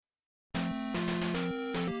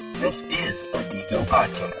This is a Deco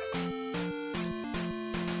Podcast.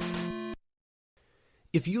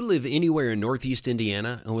 If you live anywhere in Northeast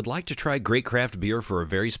Indiana and would like to try great craft beer for a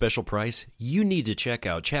very special price, you need to check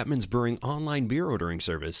out Chapman's Brewing online beer ordering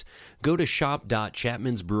service. Go to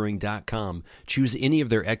shop.chapmansbrewing.com, choose any of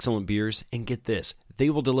their excellent beers, and get this,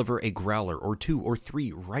 they will deliver a growler or 2 or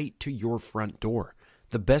 3 right to your front door.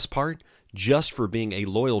 The best part? Just for being a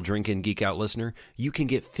loyal Drinkin' Geek Out listener, you can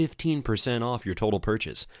get 15% off your total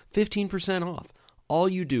purchase. 15% off. All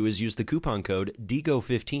you do is use the coupon code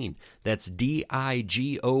DIGO15, that's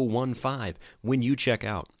DIGO15, when you check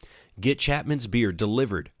out. Get Chapman's beer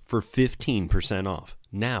delivered for 15% off,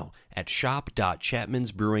 now at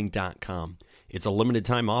shop.chapmansbrewing.com. It's a limited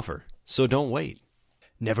time offer, so don't wait.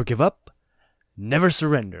 Never give up, never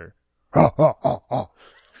surrender.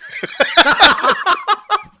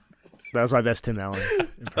 That was my best Tim Allen impression.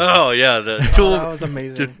 Oh, yeah, the Tool. That was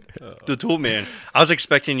amazing. The Tool Man. I was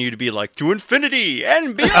expecting you to be like, to infinity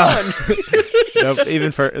and beyond. Nope,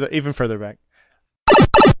 even further back.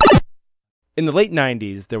 In the late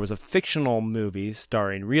 90s, there was a fictional movie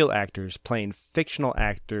starring real actors playing fictional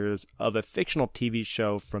actors of a fictional TV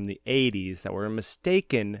show from the 80s that were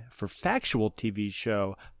mistaken for factual TV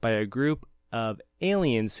show by a group of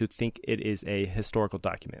aliens who think it is a historical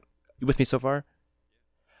document. You with me so far?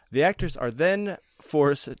 The actors are then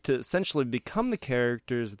forced to essentially become the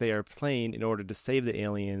characters they are playing in order to save the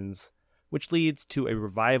aliens, which leads to a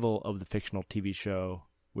revival of the fictional TV show,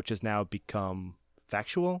 which has now become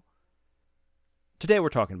factual. Today we're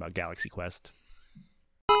talking about Galaxy Quest.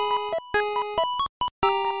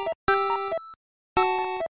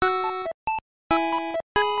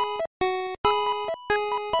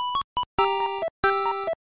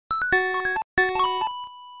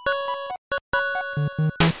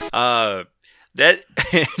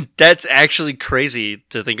 That's actually crazy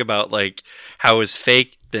to think about, like how it was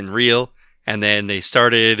fake then real, and then they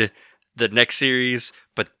started the next series,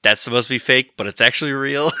 but that's supposed to be fake, but it's actually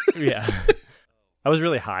real. Yeah. I was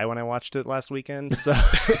really high when I watched it last weekend, so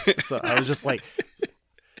I was just like,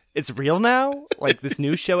 it's real now? Like this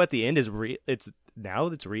new show at the end is real? It's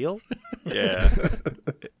real? Yeah.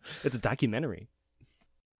 It's a documentary.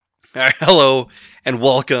 All right, hello and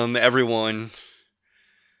welcome everyone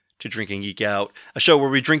to Drinking Geek Out, a show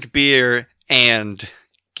where we drink beer and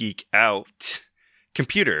geek out.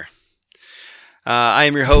 Computer. I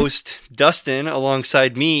am your host, Dustin.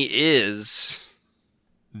 Alongside me is...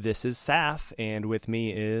 This is Saf, and with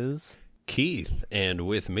me is... Keith, and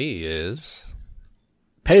with me is...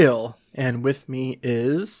 Pale, and with me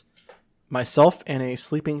is myself and a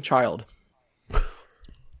sleeping child. Do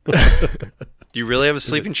you really have a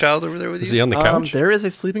sleeping child over there with you? Is he on the couch? There is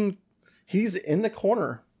a sleeping... He's in the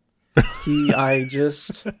corner. I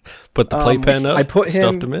just... Put the playpen up, I put him...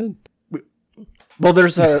 stuffed him in? Well,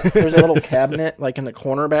 there's a little cabinet like in the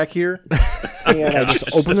corner back here, and I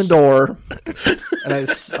just open the door, and I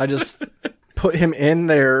just put him in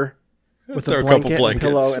there with a blanket and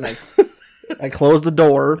pillow, and I close the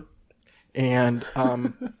door, and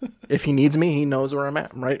if he needs me, he knows where I'm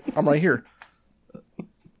at. I'm right here.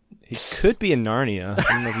 He could be in Narnia. I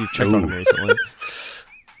don't know if you've checked on him recently.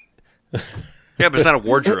 Yeah, but it's not a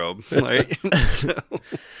wardrobe, right? So.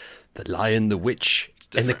 The Lion, the Witch,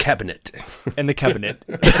 and the Cabinet. And the cabinet.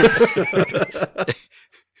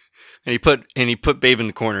 And he put Babe in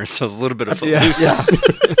the corner, so it's a little bit of Yeah.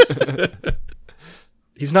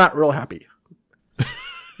 He's not real happy.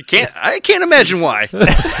 I can't imagine why.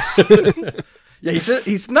 Yeah,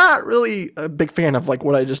 he's not really a big fan of like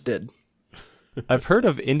what I just did. I've heard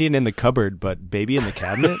of Indian in the cupboard, but baby in the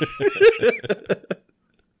cabinet?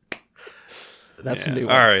 That's a new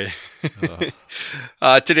one. All right.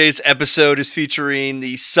 Today's episode is featuring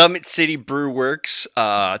the Summit City Brew Works,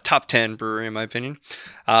 top 10 brewery in my opinion.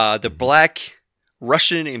 The Black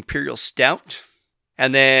Russian Imperial Stout.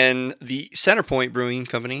 And then the Centerpoint Brewing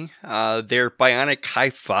Company, their Bionic High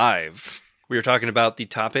Five. We are talking about the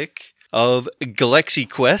topic of Galaxy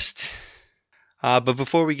Quest. But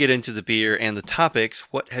before we get into the beer and the topics,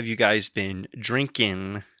 what have you guys been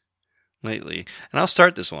drinking lately? And I'll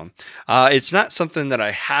start this one. It's not something that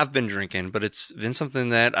I have been drinking, but it's been something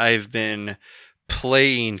that I've been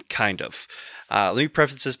playing, kind of. Let me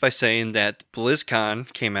preface this by saying that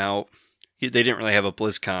BlizzCon came out. They didn't really have a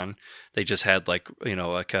BlizzCon. They just had like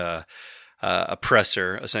a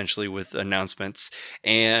presser essentially with announcements.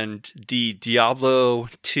 And the Diablo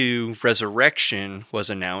 2 Resurrection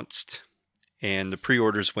was announced, and the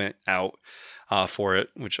pre-orders went out for it,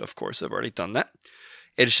 which of course I've already done that.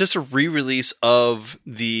 It's just a re-release of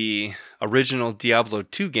the original Diablo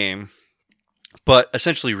 2 game, but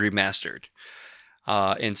essentially remastered.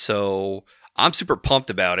 And so I'm super pumped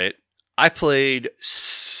about it. I played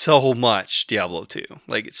so much Diablo 2.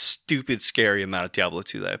 Like, it's stupid, scary amount of Diablo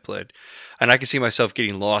 2 that I played. And I can see myself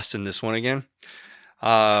getting lost in this one again.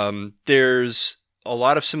 There's a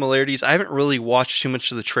lot of similarities. I haven't really watched too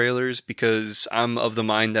much of the trailers because I'm of the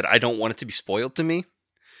mind that I don't want it to be spoiled to me.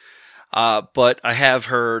 But I have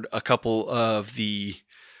heard a couple of the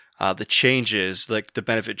changes, like the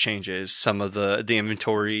benefit changes. Some of the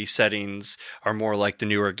inventory settings are more like the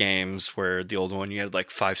newer games, where the old one you had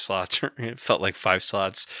like 5 slots, or it felt like 5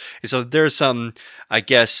 slots. And so there's some, I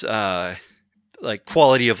guess, like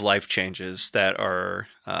quality of life changes that are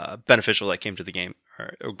beneficial that came to the game,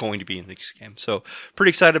 or going to be in this game. So pretty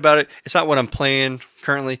excited about it. It's not what I'm playing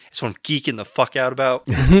currently. It's what I'm geeking the fuck out about.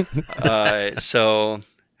 So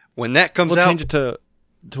when that comes out, change it to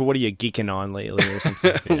what are you geeking on lately or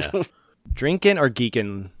something? Yeah. Drinking or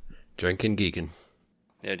geeking? Drinking, geeking.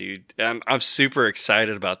 Yeah, dude. I'm super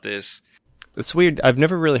excited about this. It's weird. I've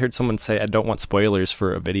never really heard someone say I don't want spoilers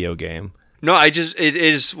for a video game. No, it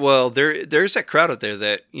is, well, there's that crowd out there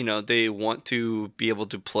that, you know, they want to be able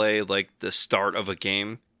to play like the start of a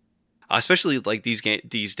game. Especially like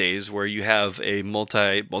these days where you have a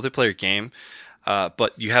multiplayer game.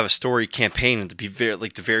 But you have a story campaign, and to be the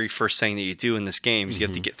very first thing that you do in this game is you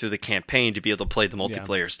have to get through the campaign to be able to play the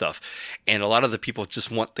multiplayer stuff. And a lot of the people just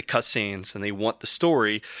want the cutscenes and they want the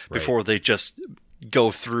story before they just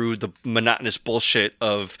go through the monotonous bullshit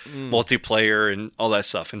of multiplayer and all that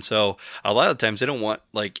stuff. And so a lot of times they don't want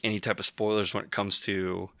like any type of spoilers when it comes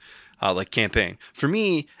to like campaign. For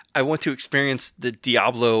me, I want to experience the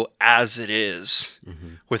Diablo as it is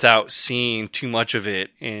without seeing too much of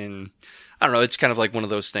it in. I don't know, it's kind of like one of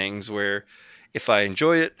those things where if I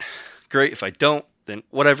enjoy it, great. If I don't, then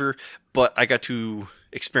whatever. But I got to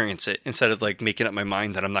experience it instead of like making up my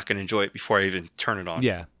mind that I'm not going to enjoy it before I even turn it on.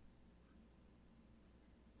 Yeah.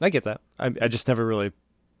 I get that. I just never really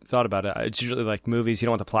thought about it. It's usually like movies, you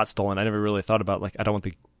don't want the plot stolen. I never really thought about like, I don't want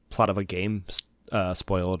the plot of a game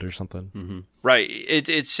spoiled or something. Mm-hmm. Right.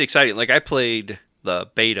 It's exciting. Like I played the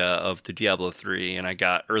beta of the Diablo 3 and I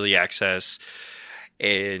got early access.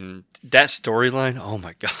 And that storyline, oh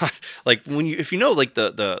my god! Like if you know, like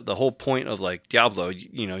the whole point of like Diablo,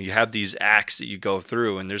 you know, you have these acts that you go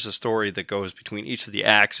through, and there's a story that goes between each of the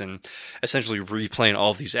acts, and essentially replaying all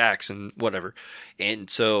of these acts and whatever. And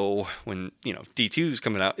so when you know D2 is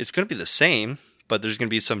coming out, it's going to be the same, but there's going to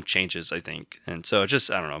be some changes, I think. And so just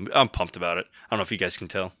I don't know, I'm pumped about it. I don't know if you guys can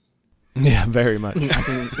tell. Yeah, very much.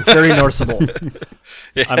 It's very noticeable.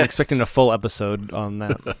 Yeah. I'm expecting a full episode on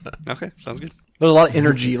that. Okay, sounds good. There's a lot of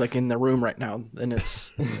energy like in the room right now, and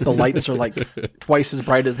it's the lights are like twice as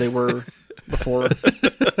bright as they were before.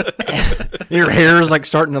 Your hair is like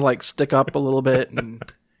starting to like stick up a little bit, and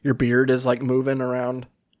your beard is like moving around.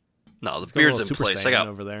 No, the beard's in Super place. Saiyan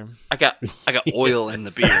over there. I got oil in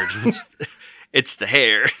the beard. It's the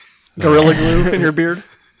hair. Gorilla glue in your beard.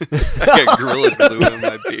 I got Gorilla Glue in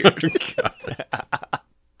my beard.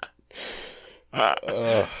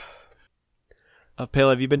 Pale,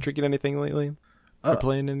 have you been drinking anything lately? Or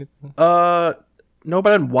playing anything? No,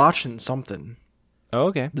 but I'm watching something. Oh,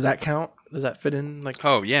 okay. Does that count? Does that fit in? Like,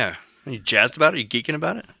 Oh, yeah. Are you jazzed about it? Are you geeking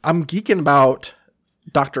about it? I'm geeking about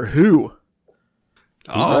Doctor Who.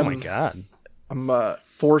 Oh my god. I'm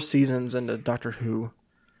 4 seasons into Doctor Who.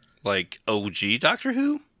 Like OG Doctor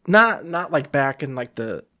Who? Not like back in like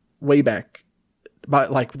the way back,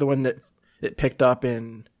 but like the one that it picked up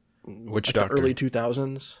in Which like doctor? the early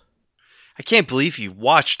 2000s. I can't believe you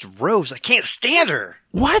watched Rose. I can't stand her.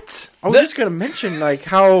 What? I was just gonna mention like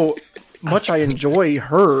how much I enjoy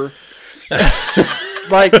her.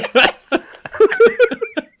 Like,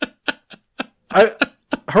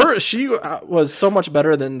 she was so much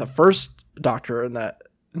better than the first Doctor in the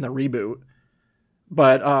reboot.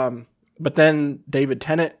 But then David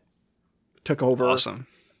Tennant took over. Awesome.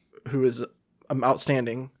 Who is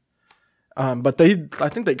outstanding. But I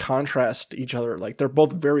think they contrast each other. Like they're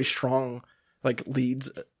both very strong, like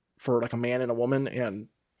leads for like a man and a woman, and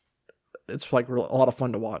it's like a lot of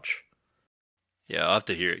fun to watch. Yeah, I'll have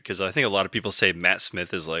to hear it because I think a lot of people say Matt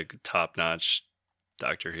Smith is like top notch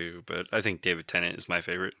Doctor Who, but I think David Tennant is my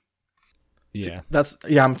favorite. Yeah.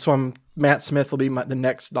 So Matt Smith will be the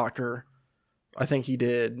next Doctor. I think he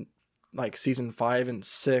did like season 5 and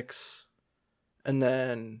 6, and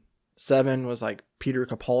then 7 was like Peter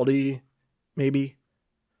Capaldi, maybe,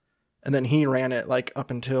 and then he ran it like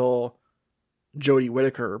up until Jodie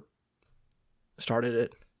Whittaker started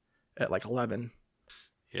it at like 11.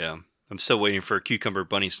 Yeah, I'm still waiting for Cucumber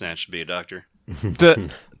Bunny Snatch to be a doctor,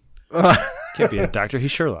 Can't be a doctor.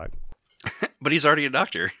 He's Sherlock. but he's already a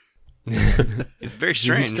doctor. It's very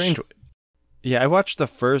strange. He's strange. Yeah, I watched the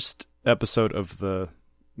first episode of the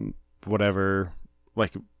whatever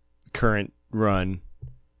like current run,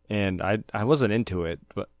 and I wasn't into it,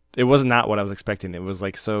 but it was not what I was expecting. It was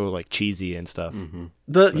like so like cheesy and stuff.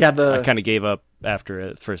 I kind of gave up after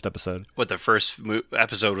the first episode. What, the first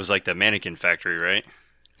episode was like the Mannequin Factory, right?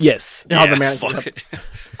 Yes. Yeah, the fuck mannequin. it.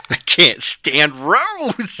 I can't stand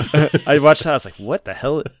Rose. I watched that. I was like, "What the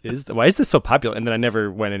hell is? Why is this so popular?" And then I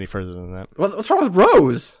never went any further than that. What's wrong with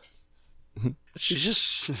Rose? She's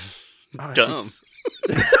just Ah, dumb.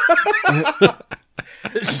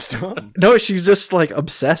 It's dumb. No, she's just like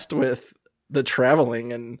obsessed with the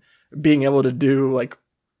traveling and being able to do like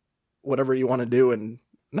whatever you want to do and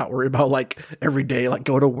not worry about like every day, like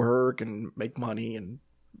go to work and make money and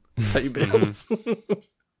pay bills.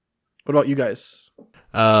 What about you guys?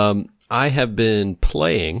 I have been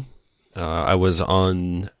playing. I was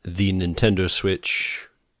on the Nintendo Switch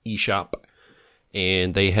eShop,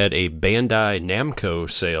 and they had a Bandai Namco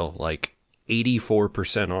sale, like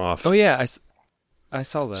 84% off. Oh yeah, I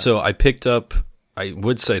saw that. So I picked up, I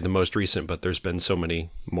would say the most recent, but there's been so many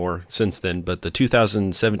more since then, but the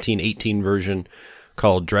 2017-18 version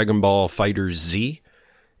called Dragon Ball FighterZ Z.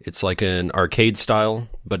 It's like an arcade style,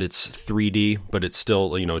 but it's 3D, but it's still,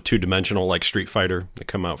 two-dimensional like Street Fighter. They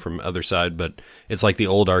come out from other side, but it's like the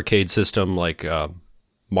old arcade system, like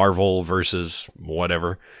Marvel versus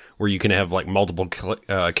whatever, where you can have like multiple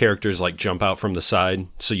characters like jump out from the side.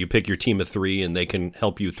 So you pick your team of 3 and they can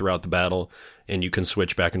help you throughout the battle, and you can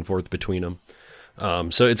switch back and forth between them.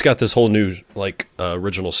 So it's got this whole new like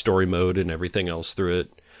original story mode and everything else through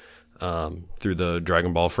it. Through the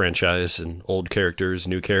Dragon Ball franchise, and old characters,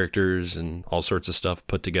 new characters, and all sorts of stuff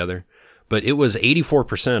put together. But it was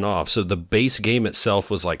 84% off, so the base game itself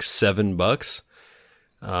was like $7.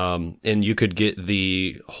 And you could get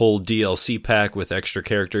the whole DLC pack with extra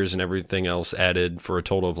characters and everything else added for a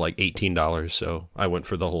total of like $18. So I went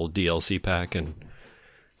for the whole DLC pack and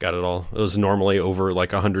got it all. It was normally over like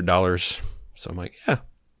 $100. So I'm like, yeah,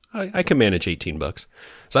 I can manage $18.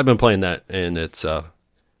 So I've been playing that, and it's a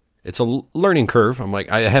learning curve. I'm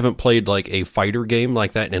like, I haven't played like a fighter game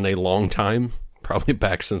like that in a long time, probably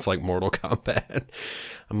back since like Mortal Kombat.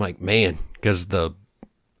 I'm like, man, because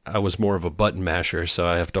I was more of a button masher, so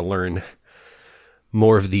I have to learn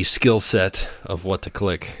more of the skill set of what to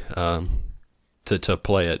click to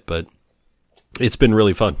play it. But it's been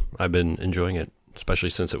really fun. I've been enjoying it,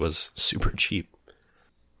 especially since it was super cheap.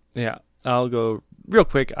 Yeah, I'll go real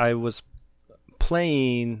quick. I was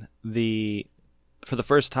playing for the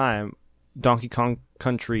first time, Donkey Kong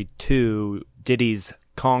Country 2, Diddy's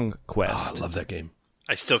Kong Quest. Oh, I love that game.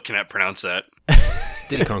 I still cannot pronounce that.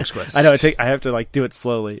 Diddy Kong's Quest. I know. I have to like do it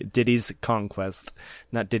slowly. Diddy's Kong Quest,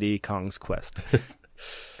 not Diddy Kong's Quest.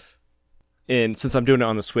 And since I'm doing it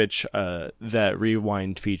on the Switch, that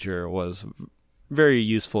rewind feature was very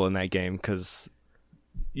useful in that game, because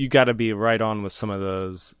you got to be right on with some of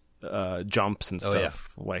those jumps and stuff,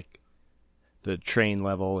 like the train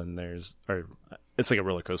level, and it's like a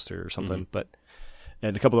roller coaster or something.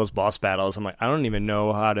 And a couple of those boss battles, I'm like, I don't even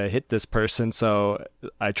know how to hit this person, so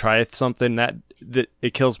I try something that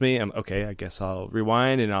it kills me. I'm okay, I guess I'll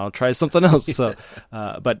rewind and I'll try something else. So,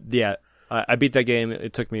 but yeah, I beat that game.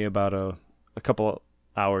 It took me about a couple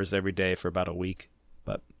hours every day for about a week,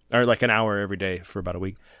 or like an hour every day for about a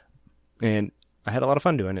week, and I had a lot of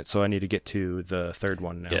fun doing it. So I need to get to the third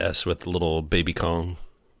one now. Yes, with the little baby Kong,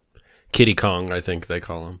 Kitty Kong, I think they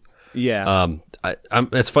call him. Yeah.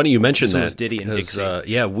 It's funny you mentioned So that. was Diddy and Dixie.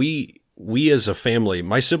 Yeah, we as a family,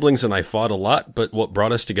 my siblings and I fought a lot, but what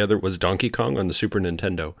brought us together was Donkey Kong on the Super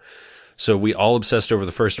Nintendo. So we all obsessed over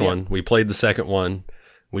the first one. We played the second one.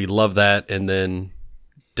 We loved that. And then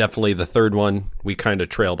definitely the third one, we kind of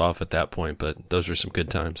trailed off at that point, but those were some good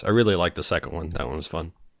times. I really liked the second one. That one was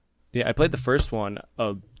fun. Yeah, I played the first one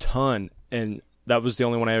a ton, and that was the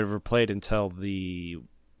only one I ever played until the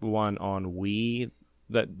one on Wii,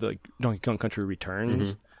 that the Donkey Kong Country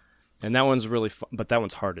Returns, and that one's really fun, but that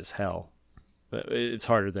one's hard as hell. It's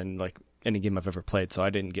harder than like any game I've ever played, so I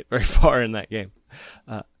didn't get very far in that game.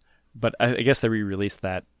 But I guess they re-released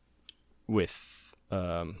that with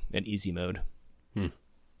an easy mode.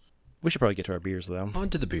 We should probably get to our beers, though. On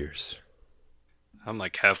to the beers. I'm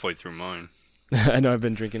like halfway through mine. I know I've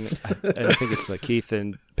been drinking it. I think it's Keith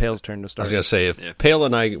and Pale's turn to I start. was going to say, if Pale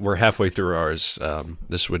and I were halfway through ours,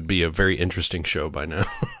 this would be a very interesting show by now.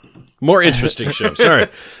 More interesting show. Sorry.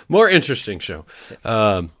 More interesting show.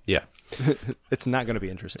 Yeah. It's not going to be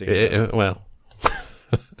interesting. Well,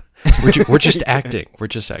 we're just acting. We're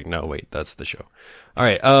just acting. No, wait, that's the show. All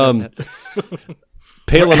right.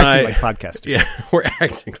 Pale We're and acting I, like podcasting. yeah, we're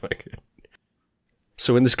acting like it.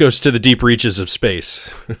 So when this goes to the deep reaches of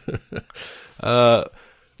space,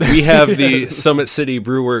 We have the Summit City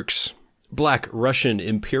Brewworks Black Russian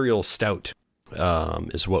Imperial Stout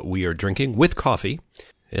is what we are drinking with coffee.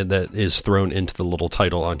 And that is thrown into the little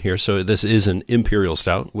title on here. So this is an Imperial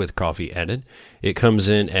Stout with coffee added. It comes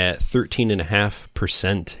in at 13.5%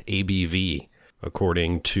 ABV,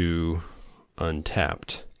 according to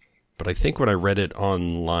Untapped. But I think when I read it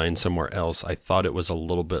online somewhere else, I thought it was a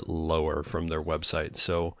little bit lower from their website.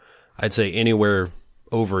 So I'd say anywhere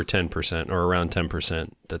over 10% or around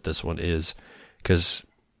 10% that this one is. Because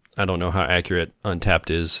I don't know how accurate Untapped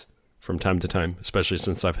is from time to time, especially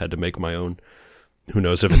since I've had to make my own. Who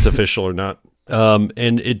knows if it's official or not. And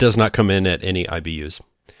it does not come in at any IBUs.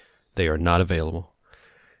 They are not available.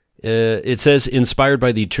 It says, inspired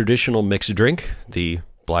by the traditional mixed drink, the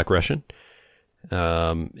Black Russian,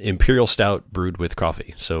 Imperial Stout brewed with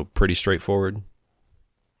coffee. So pretty straightforward.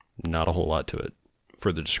 Not a whole lot to it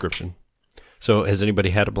for the description. So has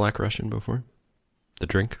anybody had a Black Russian before? The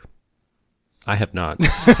drink? I have not.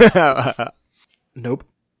 Nope.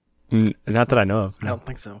 Not that I know of. I don't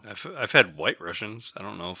think so. I've had White Russians. I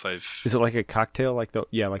don't know if I've. Is it like a cocktail? Like the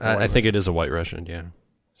like. I think it is a White Russian. Yeah.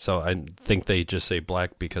 So I think they just say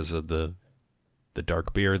black because of the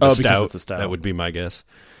dark beer, the stout. Because it's a stout. That would be my guess.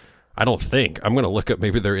 I don't think. I'm going to look up.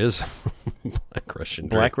 Maybe there is Black Russian.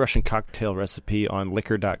 Black Russian cocktail recipe on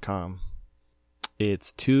liquor.com.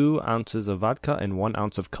 It's 2 ounces of vodka and 1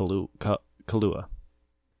 ounce of Kahlua.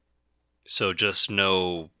 So just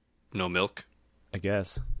no milk. I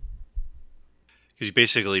guess. Because you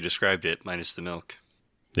basically described it minus the milk.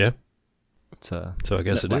 Yeah. It's So I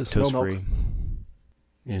guess it is. lactose free.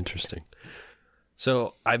 Interesting.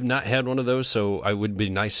 So I've not had one of those, so I would be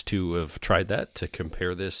nice to have tried that to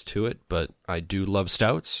compare this to it. But I do love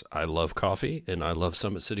stouts, I love coffee, and I love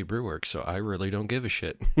Summit City Brewworks. So I really don't give a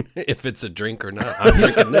shit if it's a drink or not. I'm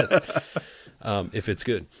drinking this if it's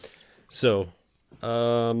good. So,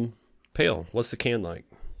 Pale, what's the can like?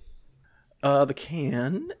 The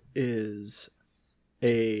can is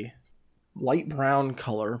a light brown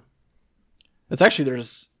color. It's actually,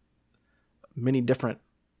 there's many different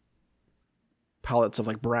palettes of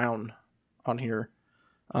like brown on here.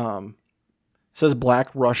 It says Black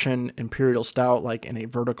Russian Imperial Stout, like in a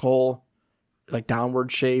vertical, like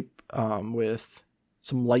downward shape, with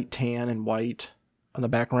some light tan and white on the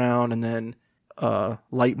background, and then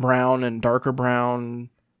light brown and darker brown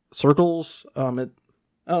circles. It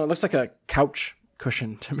looks like a couch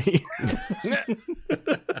cushion to me.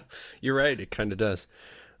 You're right. It kind of does.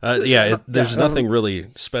 There's nothing really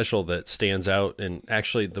special that stands out. And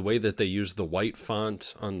actually, the way that they use the white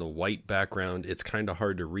font on the white background, it's kind of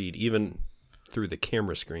hard to read, even through the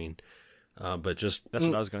camera screen. But just That's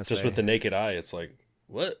what I was going to say. Just with the naked eye, it's like,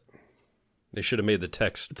 what? They should have made the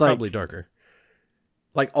text It's probably like- darker.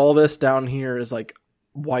 Like all this down here is like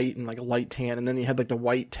white and like a light tan, and then you had like the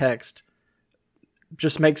white text.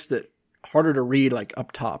 Just makes it harder to read, like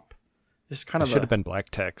up top. Just kind It of should have been black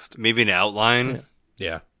text. Maybe an outline.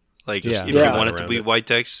 Yeah. Like Yeah. if you Yeah. want it to be white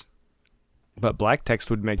text. But black text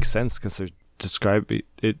would make sense because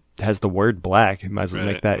it has the word black. You might as well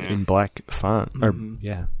Right, make that yeah. in black font. Or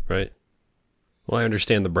yeah. Right. Well, I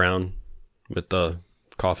understand the brown with the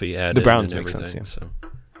coffee added. The browns and make everything. sense, So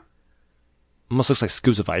Almost looks like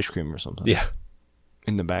scoops of ice cream or something. yeah.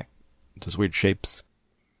 In the back. Those weird shapes.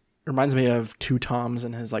 reminds me of Two Toms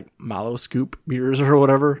and his like Mallow Scoop beers or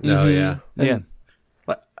whatever. Oh yeah. And Yeah.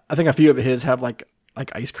 I think a few of his have like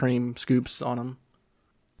ice cream scoops on them.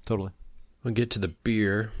 Totally. We'll get to the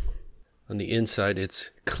beer. On the inside,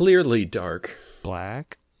 it's clearly dark.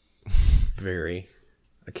 Black. Very.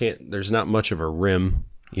 There's not much of a rim,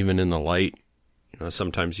 even in the light.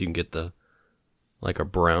 Sometimes you can get like a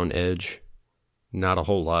brown edge. Not a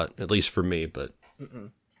whole lot, at least for me, but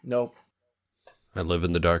Nope. I live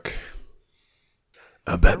in the dark.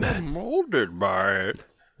 I'm Batman. Molded by it.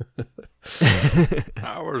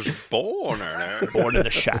 I was born in it. Born in the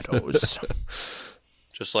shadows.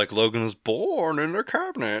 Just like Logan was born in the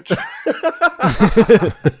cabinet.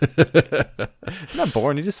 Not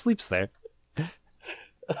born, he just sleeps there.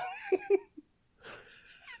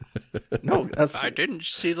 No, that's. I didn't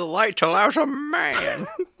see the light till I was a man.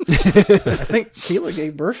 I think Keela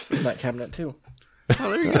gave birth in that cabinet too. Oh,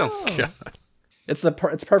 there you go. It's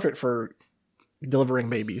it's perfect for delivering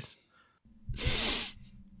babies.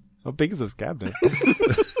 How big is this cabinet?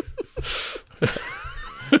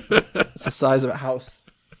 It's the size of a house.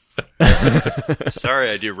 Sorry,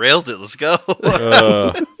 I derailed it. Let's go.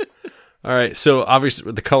 All right, so obviously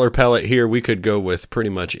with the color palette here, we could go with pretty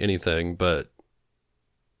much anything, but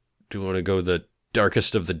do you want to go the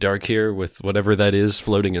darkest of the dark here with whatever that is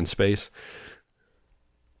floating in space?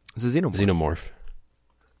 It's a xenomorph. Xenomorph.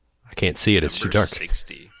 I can't see it. It's too dark.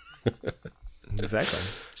 60. Exactly.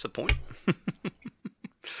 That's the point.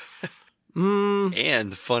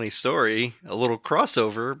 And funny story, a little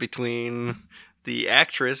crossover between the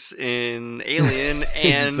actress in Alien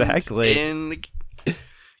and Exactly. in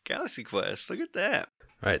Galaxy Quest. Look at that.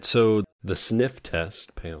 All right, so the sniff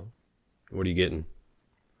test, Pale. What are you getting?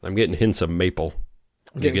 I'm getting hints of maple.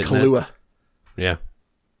 I'm You getting getting that? Kahlua. Yeah.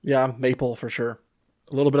 Yeah, maple for sure.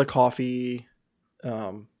 A little bit of coffee,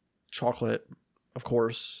 chocolate, of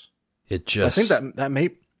course. It just... I think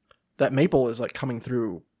that maple is like coming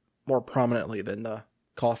through more prominently than the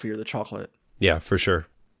coffee or the chocolate. Yeah, for sure.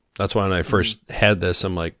 That's why when I first had this,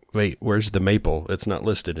 I'm like, wait, where's the maple? It's not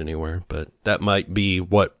listed anywhere. But that might be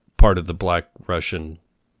what part of the Black Russian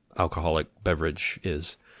alcoholic beverage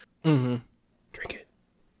is. Mm-hmm. Drink it.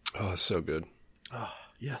 Oh, it's so good. Oh,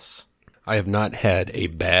 yes. I have not had a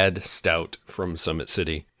bad stout from Summit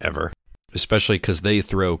City ever, especially because they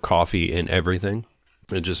throw coffee in everything.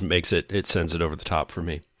 It just makes it sends it over the top for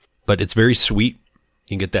me. But it's very sweet. You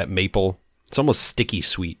can get that maple. It's almost sticky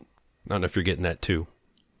sweet. I don't know if you're getting that too.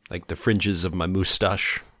 Like the fringes of my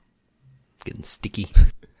mustache. Getting sticky.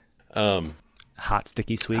 Hot,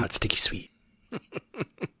 sticky sweet. Hot, sticky sweet.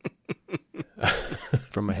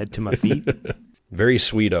 From my head to my feet. Very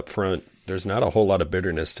sweet up front. There's not a whole lot of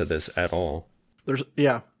bitterness to this at all. There's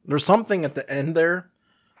something at the end there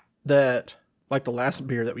that, like the last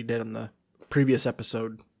beer that we did in the previous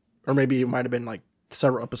episode, or maybe it might have been like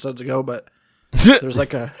several episodes ago, but there's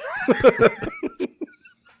like a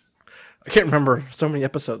I can't remember, so many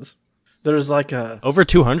episodes. There's like a Over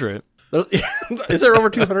 200. is there over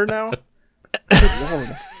 200 now? Good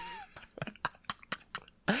Lord.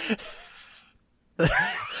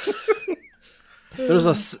 There's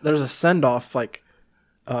a send off like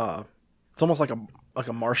it's almost like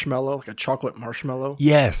a marshmallow, like a chocolate marshmallow.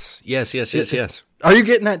 Yes. Are you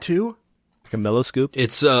getting that too? Like a mellow scoop.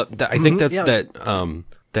 It's I think that's yeah.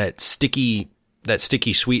 that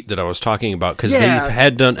sticky sweet that I was talking about, because Yeah. they've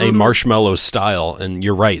had done a marshmallow style, and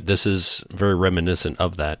you're right, this is very reminiscent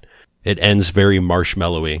of that. It ends very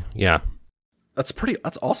marshmallowy. Yeah. That's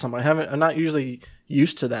awesome. I'm not usually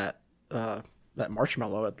used to that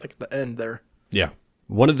marshmallow at like the end there. Yeah.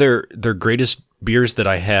 One of their greatest beers that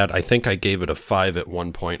I had, I think I gave it a 5 at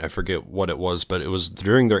one point. I forget what it was, but it was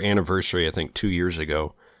during their anniversary, I think 2 years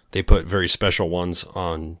ago. They put very special ones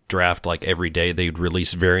on draft, like every day. They'd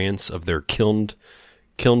release variants of their kilned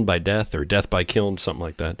by death or death by kilned, something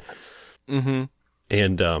like that. Mm-hmm.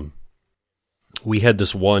 And we had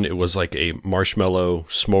this one. It was like a marshmallow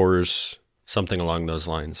s'mores, something along those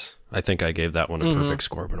lines. I think I gave that one a perfect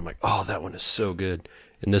score, but I'm like, oh, that one is so good.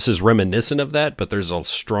 And this is reminiscent of that, but there's a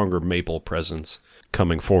stronger maple presence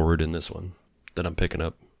coming forward in this one that I'm picking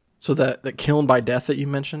up. So that kiln by death that you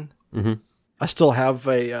mentioned, I still have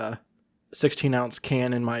a 16-ounce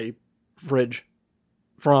can in my fridge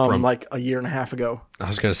from like a year and a half ago. I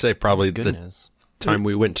was going to say probably Goodness. the time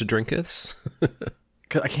we went to drink this.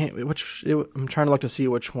 'Cause I can't. I'm trying to look to see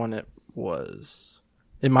which one it was.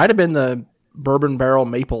 It might have been the bourbon barrel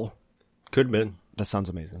maple. Could have been. That sounds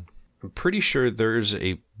amazing. I'm pretty sure there's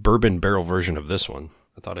a bourbon barrel version of this one.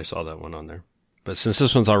 I thought I saw that one on there. But since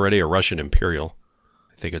this one's already a Russian Imperial,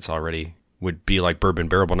 I think it's already would be like bourbon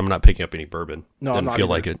barrel, but I'm not picking up any bourbon. No, I'm Doesn't not feel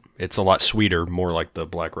either. like it. It's a lot sweeter, more like the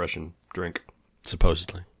Black Russian drink,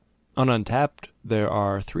 supposedly. On Untapped, there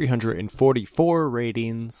are 344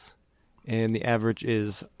 ratings, and the average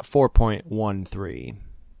is 4.13.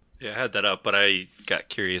 Yeah, I had that up, but I got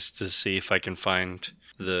curious to see if I can find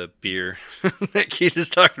the beer that Keith is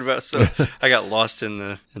talking about, so I got lost in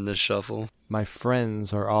the shuffle. My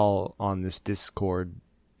friends are all on this Discord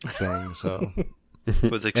thing, so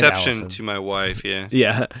With exception Allison. to my wife, yeah.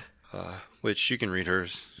 yeah. Which you can read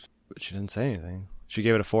hers. But she didn't say anything. She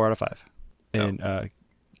gave it a 4 out of 5. And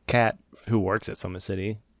Kat, who works at Summit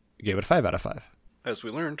City, gave it a 5 out of 5. As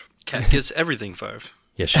we learned, Kat gives everything 5.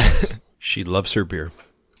 Yes, she does. She loves her beer.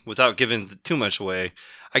 Without giving too much away,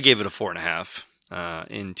 I gave it a 4.5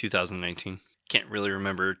 in 2019. Can't really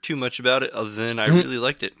remember too much about it other than I really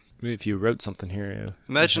liked it. Maybe if you wrote something here.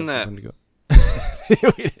 Imagine you'd have that. something to go-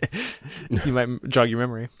 You might jog your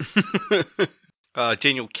memory.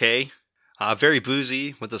 Daniel K. Very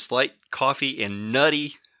boozy with a slight coffee and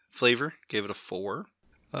nutty flavor. Gave it a 4.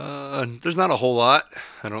 There's not a whole lot.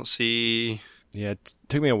 I don't see... Yeah, it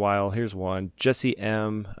took me a while. Here's one. Jesse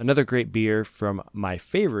M. Another great beer from my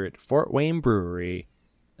favorite Fort Wayne Brewery.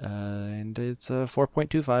 And it's a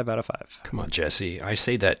 4.25 out of 5. Come on, Jesse. I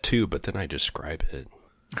say that too, but then I describe it.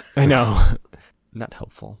 I know. Not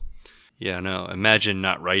helpful. Yeah, no. Imagine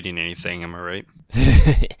not writing anything, am I right?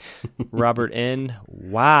 Robert N.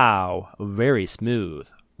 Wow. Very smooth.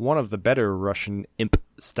 one of the better Russian imp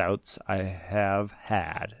stouts I have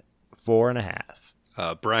had.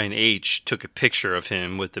 4.5. Brian H. took a picture of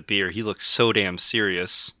him with the beer. He looks so damn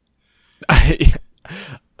serious. I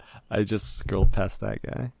just scrolled past that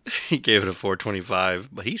guy. He gave it a 4.25,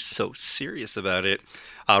 but he's so serious about it.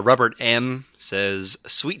 Robert M. says,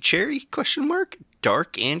 "Sweet cherry? ?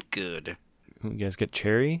 Dark and good." You guys get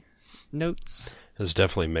cherry notes? It's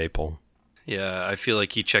definitely maple. Yeah, I feel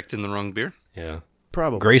like he checked in the wrong beer. Yeah.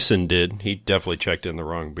 Probably. Grayson did. He definitely checked in the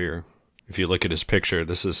wrong beer. If you look at his picture,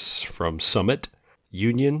 this is from Summit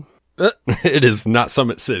Union. It is not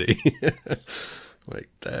Summit City. Like,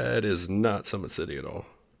 that is not Summit City at all.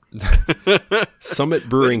 Summit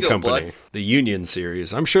Brewing Way to go, Company, Blood. the Union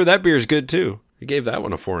series. I'm sure that beer is good too. He gave that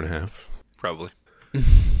one a 4.5. Probably.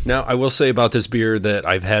 Now, I will say about this beer that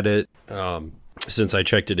I've had it since I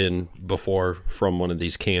checked it in before from one of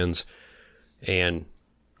these cans, and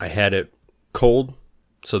I had it cold.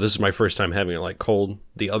 So this is my first time having it like cold.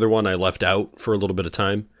 The other one I left out for a little bit of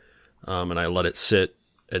time, and I let it sit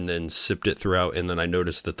and then sipped it throughout, and then I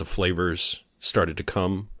noticed that the flavors started to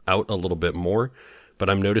come out a little bit more, but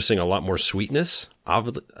I'm noticing a lot more sweetness,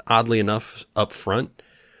 oddly enough, up front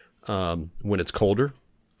when it's colder.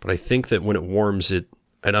 But I think that when it warms,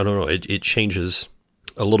 I don't know, it changes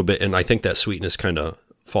a little bit, and I think that sweetness kind of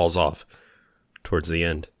falls off towards the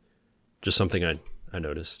end. Just something I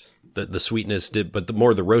noticed. The sweetness did, but the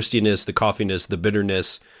more the roastiness, the coffeeness, the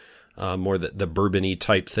bitterness, more the bourbon-y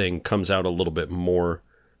type thing comes out a little bit more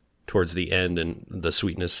towards the end, and the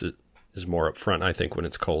sweetness is more up front, I think, when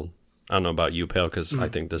it's cold. I don't know about you, Pale, because I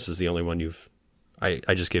think this is the only one you've...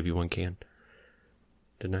 I just gave you one can.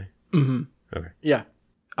 Didn't I? Mm-hmm. Okay. Yeah.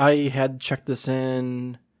 I had checked this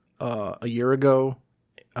in a year ago.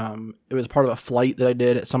 It was part of a flight that I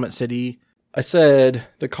did at Summit City. I said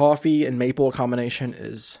the coffee and maple combination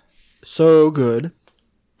is so good.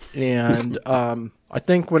 And I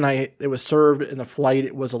think when it was served in the flight,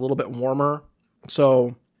 it was a little bit warmer.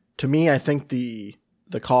 So to me, I think the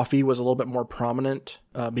coffee was a little bit more prominent,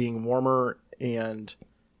 being warmer, and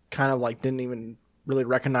kind of like didn't even really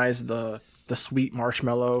recognize the sweet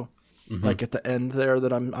marshmallow like at the end there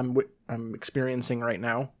that I'm experiencing right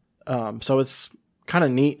now. So it's kind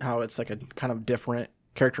of neat how it's like a kind of different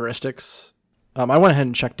characteristics. I went ahead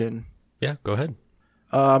and checked in. Yeah, go ahead.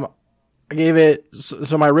 I gave it,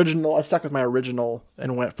 so my original, I stuck with my original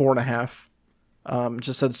and went 4.5.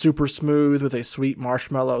 Just said super smooth with a sweet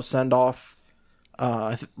marshmallow send off.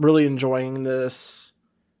 Really enjoying this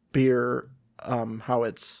beer. How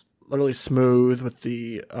it's literally smooth with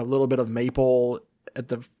a little bit of maple at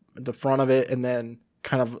the front of it, and then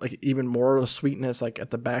kind of like even more of a sweetness like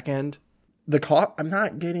at the back end. I'm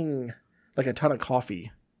not getting like a ton of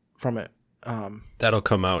coffee from it. That'll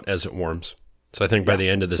come out as it warms. So I think by the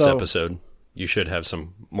end of this episode, you should have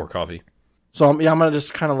some more coffee. So I'm going to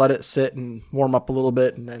just kind of let it sit and warm up a little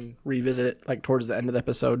bit and then revisit it like towards the end of the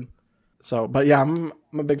episode. So, but yeah, I'm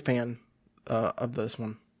a big fan of this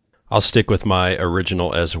one. I'll stick with my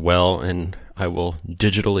original as well, and I will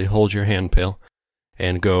digitally hold your hand, Pale,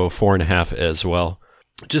 and go 4.5 as well.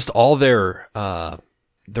 Just all their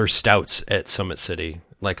stouts at Summit City,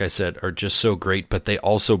 like I said, are just so great, but they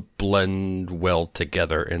also blend well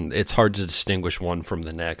together, and it's hard to distinguish one from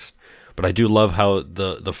the next. But I do love how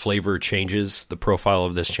the flavor changes, the profile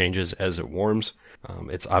of this changes as it warms.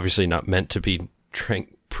 It's obviously not meant to be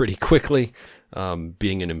drank pretty quickly,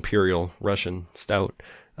 being an Imperial Russian stout.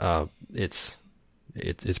 It's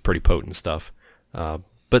pretty potent stuff,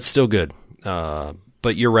 but still good.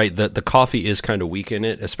 But you're right, the coffee is kind of weak in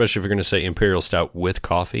it, especially if you're going to say Imperial Stout with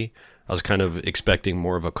coffee. I was kind of expecting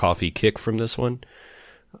more of a coffee kick from this one.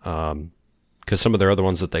 Because some of their other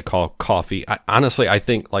ones that they call coffee, honestly, I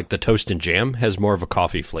think like the Toast and Jam has more of a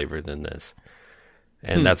coffee flavor than this.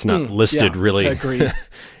 And that's not listed really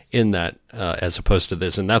in that as opposed to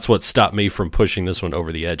this. And that's what stopped me from pushing this one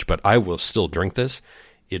over the edge. But I will still drink this.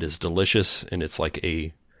 It is delicious, and it's like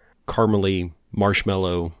a caramely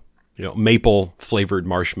marshmallow, maple flavored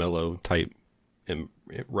marshmallow type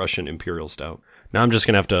Russian Imperial Stout. Now I'm just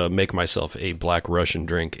going to have to make myself a black Russian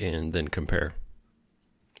drink and then compare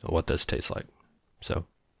what this tastes like. So,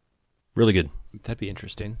 really good. That'd be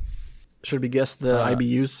interesting. Should we guess the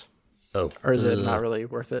IBUs? Oh. Or is it not really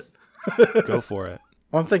worth it? Go for it.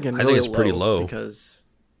 Well, I'm thinking I think it's pretty low. Because,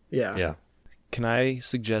 yeah. Can I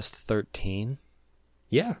suggest 13?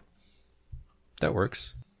 Yeah. That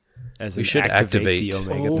works. As we should activate the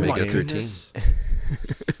Omega 13.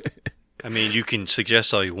 I mean, you can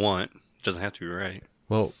suggest all you want. It doesn't have to be right.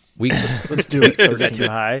 Well, let's do it. Is that too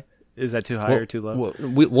high? Is that too high or too low?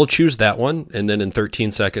 We'll choose that one, and then in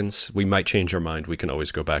 13 seconds, we might change our mind. We can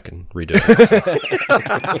always go back and redo it.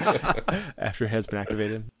 After it has been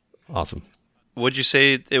activated. Awesome. Would you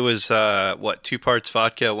say it was, 2 parts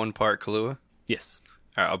vodka, 1 part Kahlua? Yes.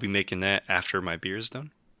 All right, I'll be making that after my beer is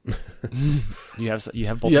done. You have both You of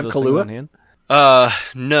have those things Kahlua? on hand?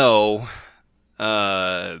 No.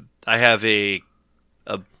 I have a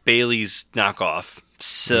Bailey's knockoff.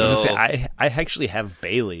 So I actually have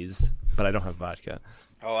Bailey's, but I don't have vodka.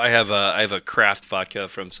 I have a craft vodka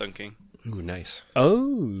from Sun King. Ooh, nice.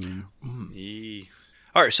 Oh. Yeah.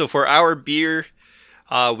 All right, so for our beer,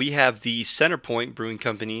 we have the Centerpoint Brewing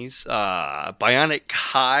Company's Bionic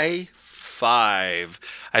High 5.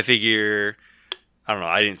 I figure, I don't know,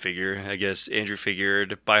 I didn't figure. I guess Andrew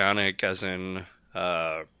figured bionic as in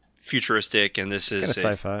futuristic, and this is Kind of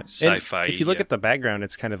sci-fi. Sci-fi. And if you look at the background,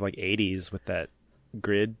 it's kind of like 80s with that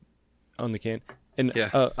grid on the can. And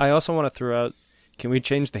Yeah. I also want to throw out, can we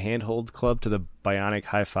change the handhold club to the Bionic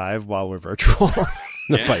High 5 while we're virtual?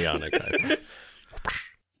 The bionic.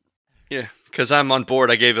 Yeah, because I'm on board.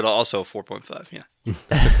 I gave it also a 4.5. Yeah.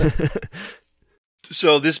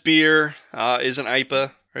 So this beer is an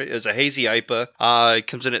IPA, right? It's a hazy IPA. It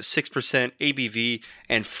comes in at 6% ABV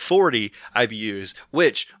and 40 IBUs,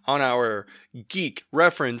 which on our geek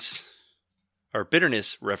reference, or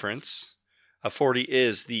bitterness reference, a 40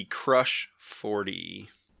 is the Crush 40.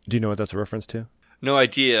 Do you know what that's a reference to? No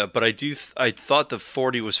idea, but I do. I thought the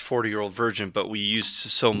 40 was 40-year-old virgin, but we used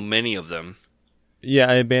so many of them. Yeah,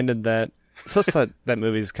 I abandoned that. Plus, that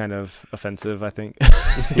movie's kind of offensive, I think.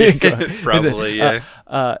 Probably, yeah.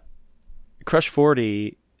 Crush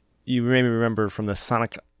 40, you maybe remember from the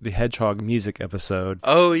Sonic the Hedgehog music episode.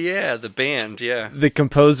 Oh, yeah, the band, yeah. The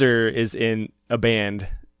composer is in a band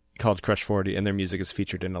called Crush 40, and their music is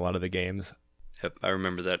featured in a lot of the games. Yep, I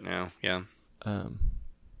remember that now, yeah.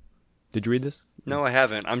 Did you read this? No, I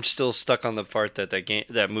haven't. I'm still stuck on the part that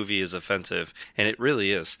that movie is offensive, and it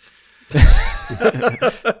really is.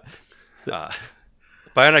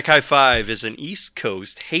 Bionic High 5 is an East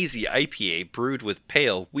Coast hazy IPA brewed with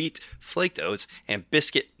pale wheat, flaked oats, and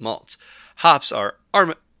biscuit malts. Hops are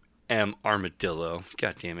armadillo.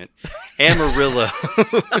 God damn it. Amarillo.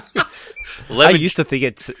 I used to think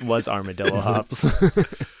it was armadillo hops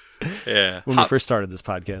Yeah. when we first started this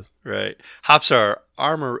podcast. Right. Hops are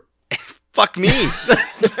Fuck me.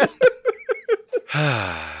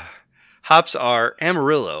 Hops are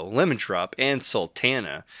Amarillo, Lemon Drop, and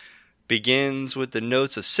Sultana. Begins with the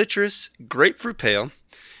notes of citrus, grapefruit pale,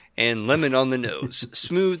 and lemon on the nose.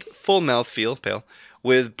 Smooth, full mouthfeel, pale,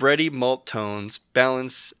 with bready malt tones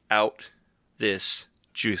balance out this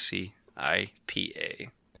juicy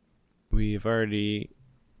IPA. We've already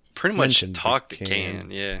Pretty much mentioned talked the the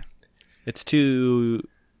can, yeah. It's 2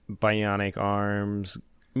 bionic arms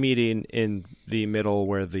meeting in the middle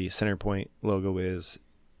where the Centerpoint logo is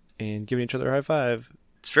and giving each other a high five.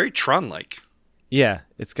 It's very Tron-like. Yeah,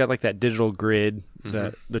 it's got like that digital grid,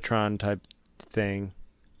 the Tron type thing.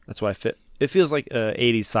 That's why it feels like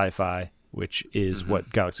 80s sci-fi, which is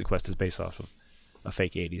what Galaxy Quest is based off of, a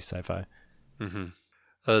fake 80s sci-fi. Mm-hmm.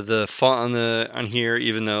 The font on here,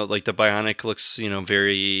 even though like the bionic looks,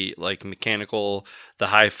 very like mechanical, the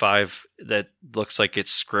high 5 that looks like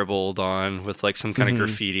it's scribbled on with like some kind of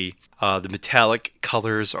graffiti. The metallic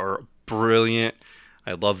colors are brilliant.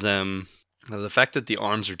 I love them. The fact that the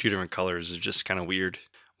arms are 2 different colors is just kind of weird.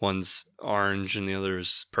 One's orange and the other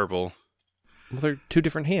is purple. Well, they're 2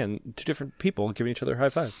 different people giving each other a high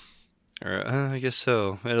five. Or I guess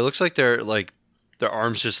so. And it looks like their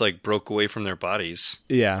arms just like broke away from their bodies.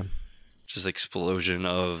 Yeah. Just explosion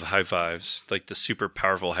of high fives, like the super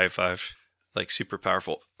powerful high five, like super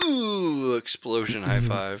powerful explosion high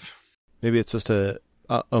five. Maybe it's supposed to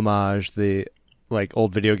homage the like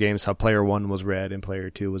old video games, how player 1 was red and player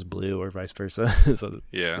 2 was blue, or vice versa. So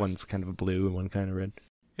Yeah, one's kind of a blue and one kind of red.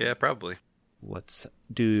 Yeah, probably. Let's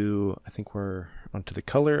do. I think we're onto the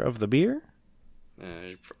color of the beer.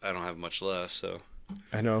 I don't have much left, so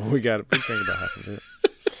I know we drank about half of it.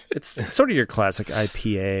 It's sort of your classic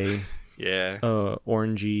IPA, yeah,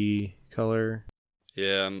 orangey color.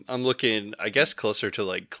 yeah. I'm looking, I guess, closer to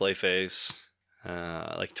like Clayface,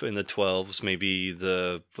 like in the 12s, maybe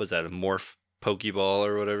was that a Morph Pokeball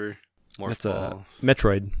or whatever? That's a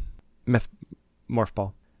Metroid, Morph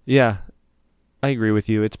Ball. Yeah, I agree with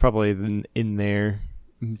you. It's probably in there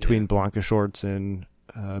between Blanca Shorts and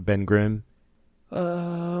Ben Grimm.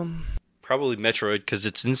 Probably Metroid because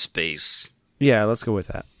it's in space. Yeah, let's go with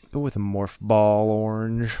that. Go with a Morph Ball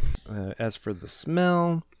orange. As for the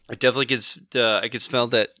smell, I definitely I could smell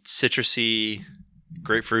that citrusy,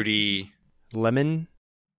 grapefruity lemon.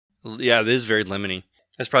 Yeah, it is very lemony.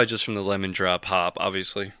 That's probably just from the lemon drop hop,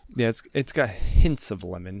 obviously. Yeah, it's got hints of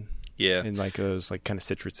lemon. Yeah. And like those like kind of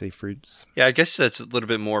citrusy fruits. Yeah, I guess that's a little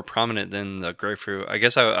bit more prominent than the grapefruit. I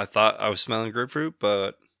guess I thought I was smelling grapefruit,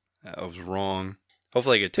 but I was wrong.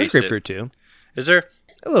 Hopefully I could taste There's grapefruit too. Is there?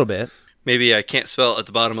 A little bit. Maybe I can't smell it at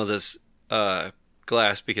the bottom of this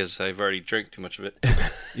glass because I've already drank too much of it.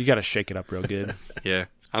 You got to shake it up real good. Yeah.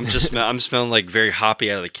 I'm smelling like very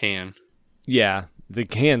hoppy out of the can. Yeah, the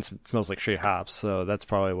can smells like straight hops, so that's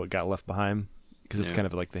probably what got left behind because it's kind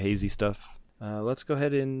of like the hazy stuff. Let's go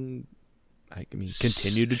ahead and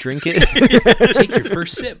continue to drink it. Take your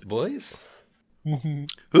first sip, boys.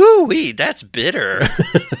 Ooh-wee, that's bitter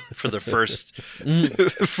for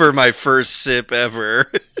my first sip ever.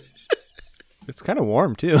 It's kind of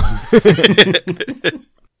warm too.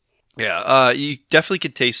 Yeah, you definitely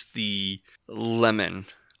could taste the lemon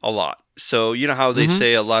a lot. So you know how they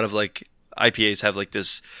say a lot of like IPAs have like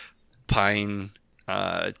this pine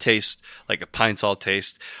taste, like a pine sol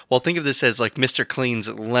taste. Well, think of this as like Mr. Clean's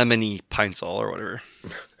lemony pine sol or whatever.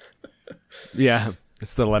 Yeah,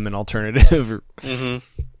 it's the lemon alternative.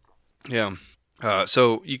 Yeah.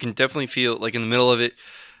 So you can definitely feel like in the middle of it,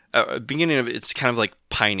 beginning of it, it's kind of like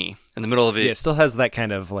piney. In the middle of it, it still has that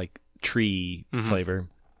kind of like tree flavor.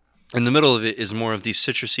 In the middle of it is more of the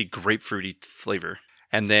citrusy, grapefruity flavor.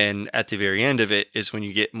 And then at the very end of it is when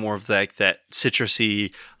you get more of that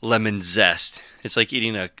citrusy lemon zest. It's like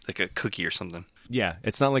eating a cookie or something. Yeah,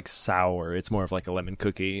 it's not like sour. It's more of like a lemon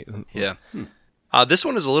cookie. Yeah. This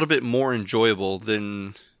one is a little bit more enjoyable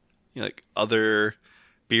than like other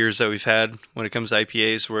beers that we've had when it comes to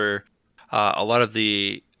IPAs, where a lot of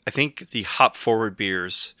I think the hop forward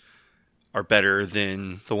beers are better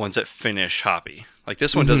than the ones that finish hoppy. Like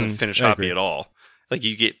this one doesn't finish hoppy at all. Like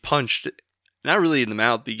you get punched, not really in the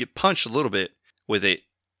mouth, but you get punched a little bit with it,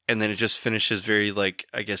 and then it just finishes very like,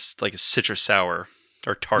 I guess, like a citrus sour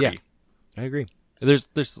or tarty. Yeah, I agree. There's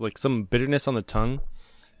like some bitterness on the tongue,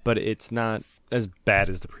 but it's not as bad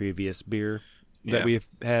as the previous beer that we've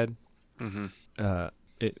had.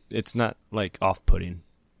 It's not like off-putting.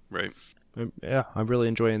 Right. Yeah, I'm really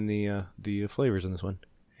enjoying the flavors in this one.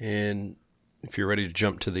 And if you're ready to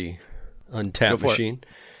jump to the Untapped machine,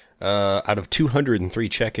 out of 203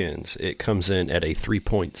 check-ins, it comes in at a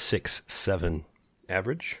 3.67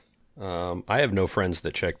 average. I have no friends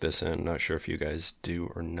that check this in. Not sure if you guys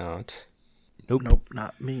do or not. Nope,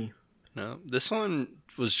 not me. No, this one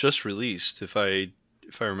was just released, if I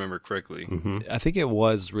remember correctly. I think it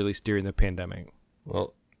was released during the pandemic.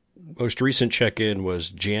 Well, most recent check-in was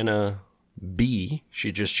Jana B.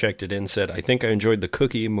 She just checked it in, said, I think I enjoyed the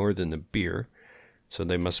cookie more than the beer. So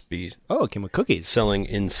they must be it came with cookies. Selling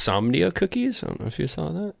Insomnia cookies. I don't know if you saw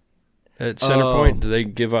that. At Centerpoint, do they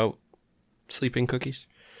give out sleeping cookies?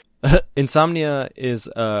 Insomnia is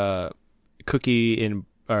a cookie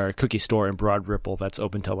store in Broad Ripple that's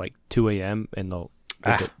open till like 2 a.m. and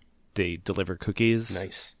they deliver cookies.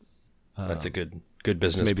 Nice. That's a good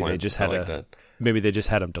business maybe plan. They just had that. Maybe they just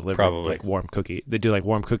had them delivered Probably. like warm cookie. They do like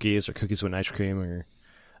warm cookies or cookies with ice cream or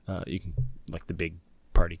you can like the big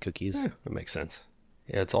party cookies. That makes sense.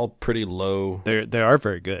 Yeah, it's all pretty low. They are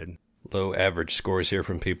very good. Low average scores here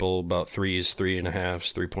from people, about 3s,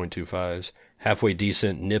 3.5s, 3.25s. Halfway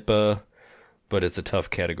decent NIPA, but it's a tough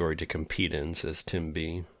category to compete in, says Tim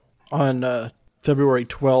B. On February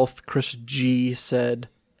 12th, Chris G said,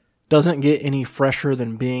 doesn't get any fresher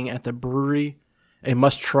than being at the brewery. A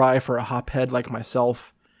must-try for a hophead like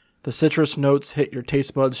myself. The citrus notes hit your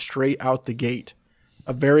taste buds straight out the gate.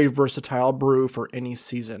 A very versatile brew for any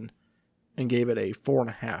season. And gave it a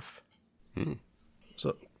 4.5.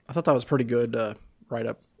 So I thought that was pretty good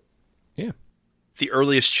write-up. Yeah. The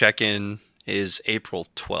earliest check-in is April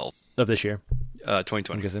 12th. Of this year.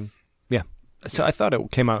 2020. Yeah. So I thought it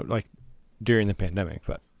came out like during the pandemic,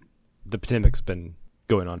 but the pandemic's been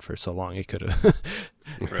going on for so long, it could have.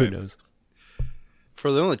 Who knows? For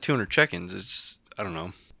the only 200 check-ins, it's, I don't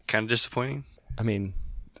know, kind of disappointing. I mean,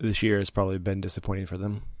 this year has probably been disappointing for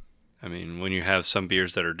them. I mean, when you have some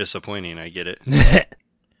beers that are disappointing, I get it.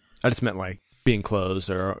 I just meant like being closed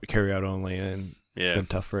or carry out only and been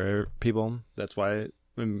tough for people. That's why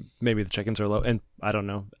maybe the check-ins are low. And I don't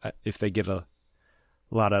know if they get a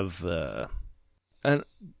lot of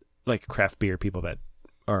like craft beer people that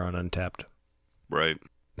are on Untapped. Right.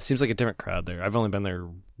 It seems like a different crowd there. I've only been there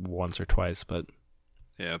once or twice, but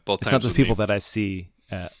both it's not the people that I see.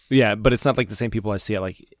 But it's not like the same people I see at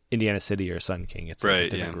like Indiana City or Sun King. It's like a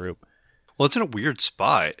different group. Well, it's in a weird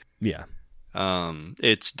spot. Yeah.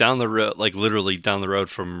 It's down the road, like literally down the road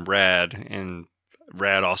from Rad, and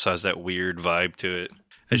Rad also has that weird vibe to it.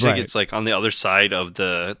 I just think it's like on the other side of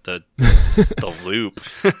the loop.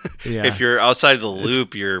 Yeah. If you're outside of the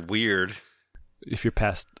loop, you're weird. If you're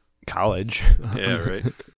past college. Yeah, right.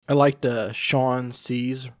 I liked Sean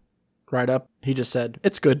C's write up. He just said,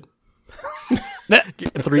 it's good.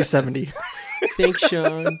 370. Thanks,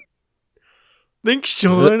 Sean. Thanks,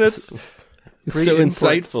 Sean. That's So input.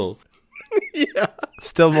 insightful. Yeah.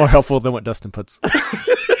 Still more helpful than what Dustin puts.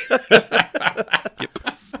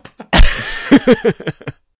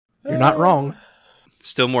 You're not wrong.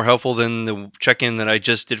 Still more helpful than the check-in that I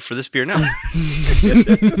just did for this beer now.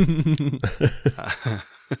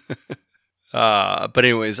 But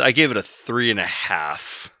anyways, I gave it a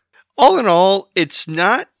 3.5. All in all, it's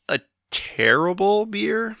not a terrible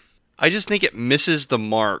beer. I just think it misses the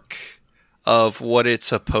mark of what it's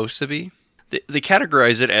supposed to be. They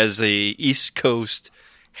categorize it as a East Coast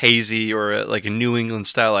hazy or like a New England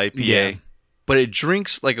style IPA, but it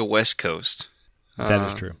drinks like a West Coast. That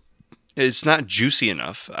is true. It's not juicy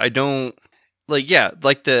enough. I don't like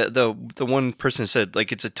the one person said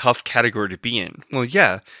like it's a tough category to be in. Well,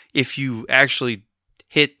 yeah, if you actually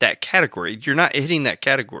hit that category, you're not hitting that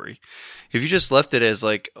category. If you just left it as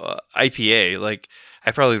like IPA, like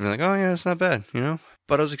I probably would be like, oh yeah, it's not bad, you know.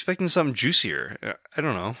 But I was expecting something juicier. I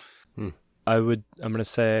don't know. I'm gonna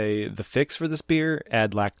say the fix for this beer: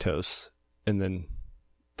 add lactose, and then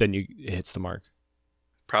it hits the mark.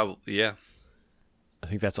 Probably, yeah. I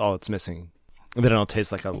think that's all it's missing. And then it'll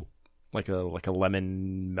taste like a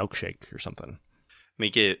lemon milkshake or something.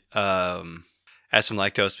 Make it add some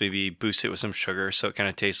lactose, maybe boost it with some sugar, so it kind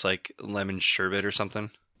of tastes like lemon sherbet or something.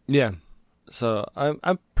 Yeah. So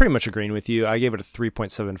I'm pretty much agreeing with you. I gave it a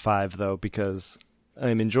 3.75 though because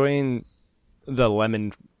I'm enjoying the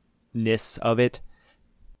lemonness of it.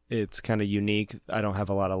 It's kind of unique. I don't have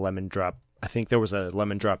a lot of lemon drop. I think there was a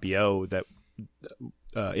lemon drop yo that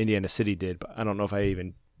Indiana City did, but I don't know if I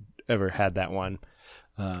even ever had that one.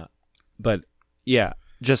 But yeah,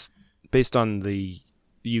 just based on the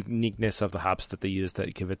uniqueness of the hops that they use,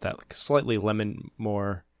 that give it that like slightly lemon,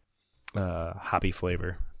 more hoppy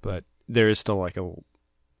flavor. But there is still like a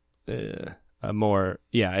more,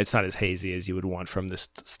 it's not as hazy as you would want from this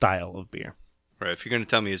style of beer. Right. If you're going to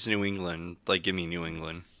tell me it's New England, like give me New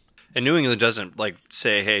England. And New England doesn't like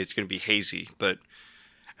say, hey, it's going to be hazy, but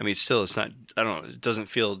I mean, still, it's not, I don't know, it doesn't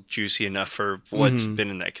feel juicy enough for what's been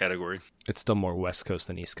in that category. It's still more West Coast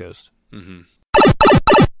than East Coast. Mm-hmm.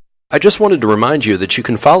 I just wanted to remind you that you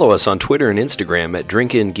can follow us on Twitter and Instagram at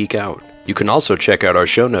DrinkInGeekOut. You can also check out our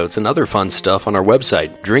show notes and other fun stuff on our website,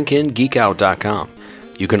 drinkingeekout.com.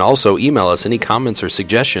 You can also email us any comments or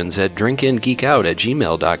suggestions at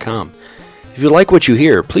drinkingeekout@gmail.com. If you like what you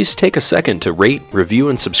hear, please take a second to rate, review,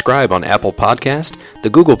 and subscribe on Apple Podcast, the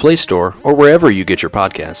Google Play Store, or wherever you get your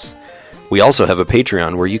podcasts. We also have a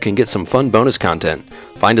Patreon where you can get some fun bonus content.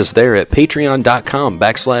 Find us there at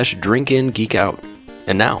patreon.com/drinkingeekout.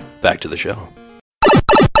 And now, back to the show.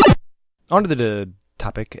 On to the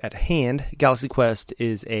topic at hand. Galaxy Quest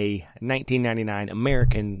is a 1999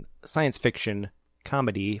 American science fiction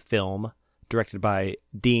comedy film directed by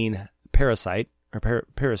Dean Parasite, or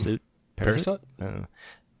Parasite?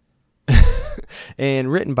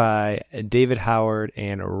 And written by David Howard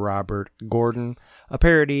and Robert Gordon, a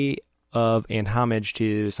parody of and homage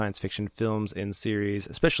to science fiction films and series,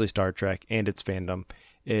 especially Star Trek and its fandom.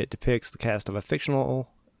 It depicts the cast of a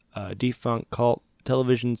fictional defunct cult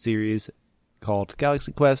television series called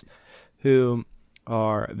Galaxy Quest, who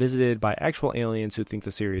are visited by actual aliens who think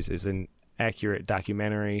the series is an accurate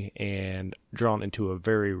documentary and drawn into a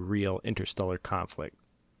very real interstellar conflict.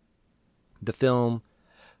 The film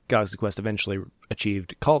Galaxy Quest eventually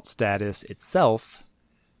achieved cult status itself,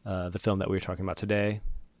 the film that we were talking about today,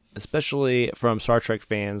 especially from Star Trek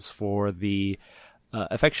fans for the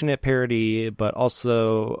affectionate parody, but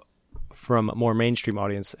also from a more mainstream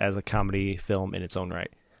audience as a comedy film in its own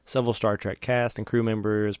right. Several Star Trek cast and crew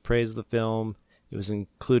members praised the film. It was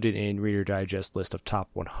included in Reader Digest list of top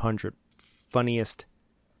 100 funniest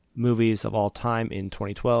movies of all time in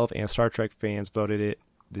 2012, and Star Trek fans voted it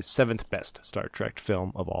the 7th best Star Trek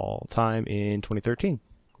film of all time in 2013.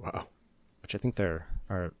 Wow. Which I think there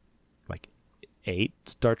are like 8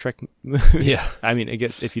 Star Trek movies. Yeah. I mean, I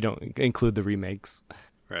guess if you don't include the remakes.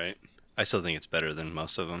 Right. I still think it's better than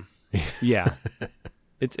most of them. Yeah.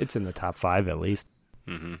 It's in the top 5 at least.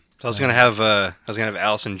 Mm-hmm. So I was gonna have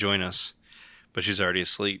Allison join us, but she's already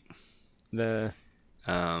asleep. I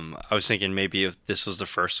was thinking maybe if this was the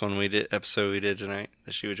first one episode we did tonight,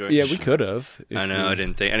 that she would join. Yeah, we could have. I know. I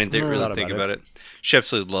didn't really think about it. She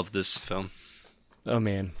absolutely loved this film. Oh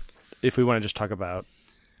man, if we want to just talk about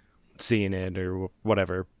seeing it or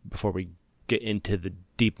whatever before we get into the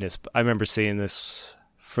deepness, I remember seeing this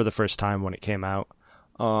for the first time when it came out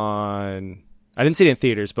on. I didn't see it in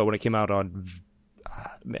theaters, but when it came out on,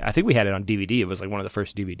 I think we had it on DVD. It was like one of the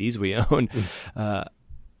first DVDs we owned,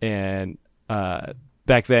 and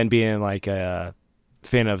back then being like a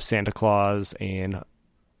fan of Santa Claus and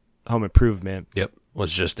Home Improvement. Yep,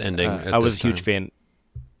 was just ending. I was a huge fan.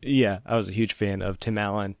 Yeah, I was a huge fan of Tim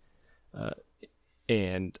Allen,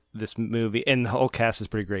 and this movie, and the whole cast is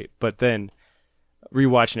pretty great. But then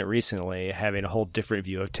rewatching it recently, having a whole different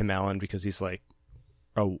view of Tim Allen because he's like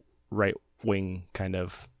a right wing kind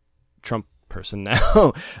of Trump person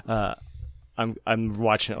now. I'm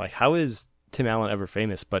watching it like, how is Tim Allen ever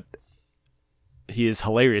famous? But he is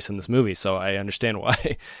hilarious in this movie, so I understand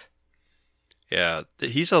why. Yeah,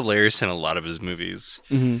 he's hilarious in a lot of his movies.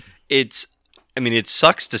 Mm-hmm. It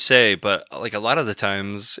sucks to say, but like a lot of the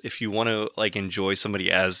times, if you want to like enjoy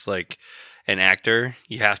somebody as like an actor,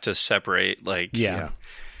 you have to separate some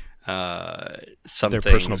their things.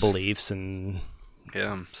 personal beliefs and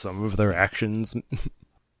some of their actions.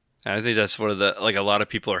 I think that's one of the like a lot of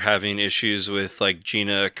people are having issues with like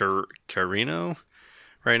Gina Carano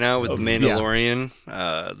right now with The Mandalorian.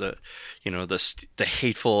 The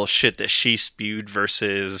hateful shit that she spewed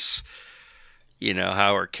versus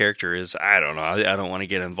how her character is. I don't know. I don't want to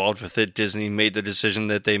get involved with it. Disney made the decision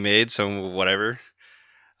that they made, so whatever.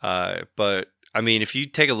 But I mean, if you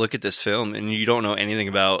take a look at this film and you don't know anything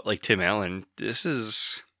about like Tim Allen, this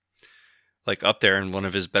is like up there in one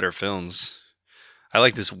of his better films. I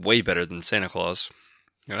like this way better than Santa Claus.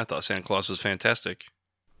 I thought Santa Claus was fantastic.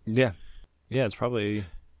 Yeah, it's probably.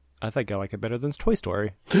 I think I like it better than Toy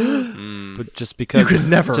Story, but just because you could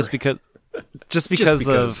never, just because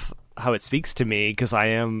of how it speaks to me, because I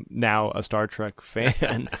am now a Star Trek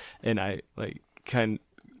fan, and I like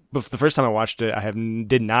But the first time I watched it,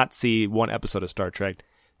 did not see one episode of Star Trek.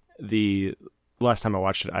 The last time I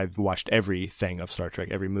watched it, I've watched everything of Star Trek,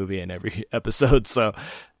 every movie and every episode. So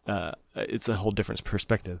it's a whole different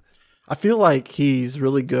perspective. I feel like he's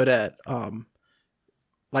really good at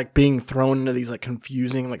like being thrown into these like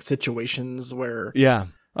confusing like situations where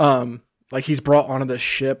like he's brought onto this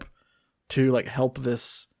ship to like help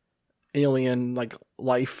this alien like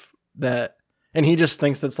life and he just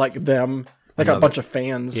thinks that's like them. Like a bunch of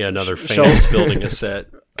fans. Yeah, another fans building a set.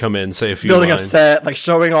 Come in, say a few building lines. a set, like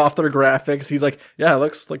showing off their graphics. He's like, yeah, it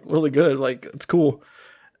looks like really good. Like, it's cool.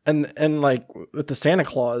 And like with the Santa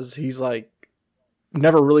Claus, he's like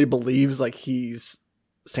never really believes like he's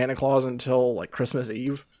Santa Claus until like Christmas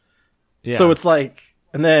Eve. Yeah. So it's like,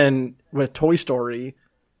 and then with Toy Story,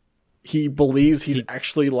 he believes he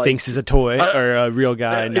actually like thinks he's a toy or a real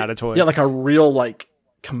guy, not a toy. Yeah, like a real like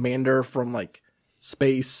commander from like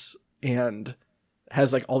space. And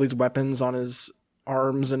has like all these weapons on his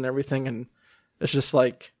arms and everything, and it's just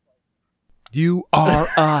like you are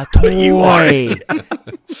a toy.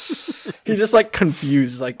 He's just like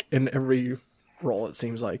confused, like in every role. It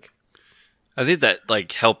seems like. I think that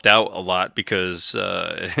like helped out a lot because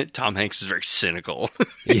Tom Hanks is very cynical.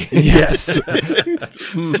 Yes.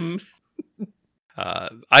 Mm-hmm.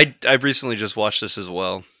 I recently just watched this as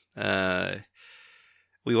well.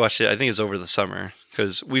 We watched it. I think it's over the summer.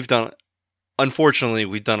 Because unfortunately,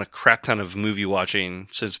 we've done a crap ton of movie watching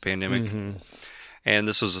since the pandemic. Mm-hmm. And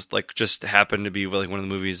this was like just happened to be like one of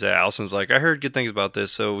the movies that Allison's like, I heard good things about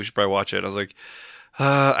this, so we should probably watch it. I was like,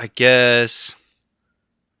 I guess.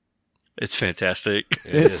 It's fantastic.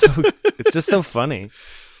 It's just so funny.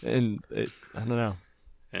 And I don't know.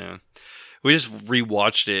 Yeah. We just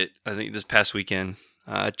rewatched it, I think, this past weekend,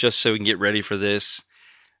 just so we can get ready for this.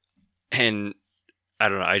 And I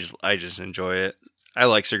don't know, I just enjoy it. I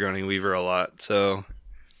like Sigourney Weaver a lot, so.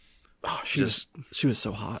 Oh, she was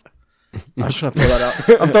so hot. I'm just gonna throw that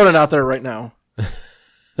out. I'm throwing it out there right now.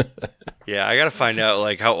 Yeah, I gotta find out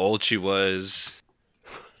like how old she was.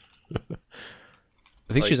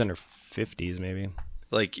 I think she's in her 50s, maybe.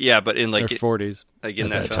 Like, yeah, but in like her 40s, like in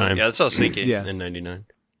that film. Time. Yeah, that's what I was thinking. Yeah, in '99.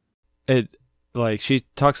 It like she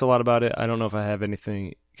talks a lot about it. I don't know if I have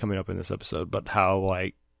anything coming up in this episode, but how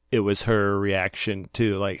like it was her reaction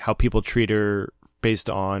to like how people treat her based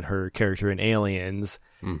on her character in Aliens,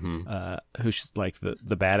 who's like the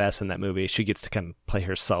badass in that movie. She gets to kind of play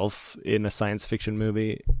herself in a science fiction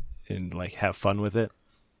movie and like have fun with it.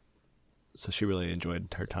 So she really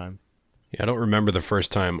enjoyed her time. Yeah, I don't remember the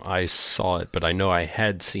first time I saw it, but I know I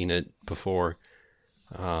had seen it before.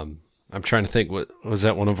 I'm trying to think, what was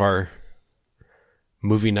that one of our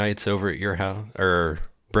movie nights over at your house or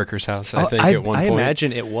Bricker's house? I think at one point. I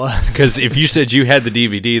imagine it was. Because if you said you had the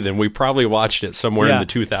DVD, then we probably watched it somewhere in the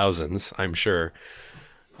 2000s, I'm sure.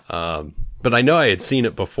 But I know I had seen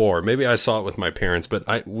it before. Maybe I saw it with my parents,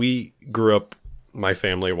 but we grew up my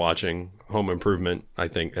family watching Home Improvement, I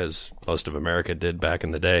think, as most of America did back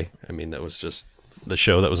in the day. I mean, that was just the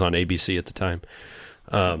show that was on ABC at the time.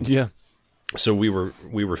 Yeah. So we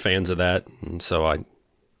were fans of that, and so I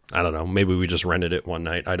don't know, maybe we just rented it one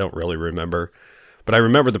night. I don't really remember. But I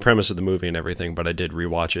remember the premise of the movie and everything, but I did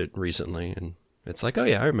rewatch it recently, and it's like, oh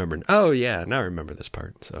yeah, I remember. Oh yeah, now I remember this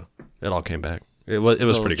part. So it all came back. It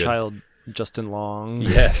was pretty good. Child Justin Long.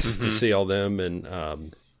 Yes, to see all them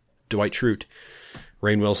and Dwight Schrute,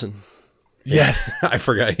 Rainn Wilson. Yes. I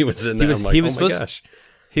forgot he was in that. I'm like, he was oh my supposed, gosh.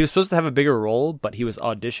 He was supposed to have a bigger role, but he was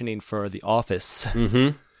auditioning for The Office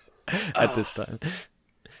at this time.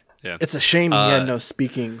 Yeah. It's a shame he had no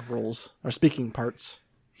speaking roles or speaking parts.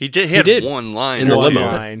 He did one line in the or two.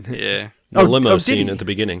 limo. Yeah. The limo did scene he? at the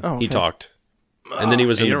beginning. Oh, He okay. talked. And then he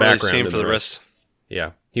was in You the don't really background see him in for the rest.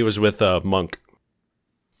 Yeah. He was with Monk.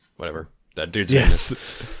 Whatever. That dude's Yes. name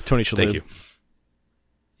Tony is. Shalhoub. Thank you.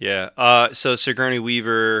 Yeah. So Sigourney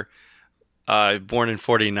Weaver, born in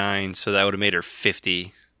 49, so that would have made her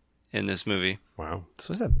 50 in this movie. Wow.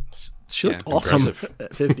 So what's that? She looked Yeah, awesome impressive.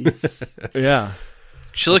 at 50. Yeah.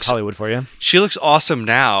 She looks Hollywood for you. she looks awesome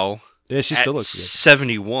now. Yeah, she at still looks good.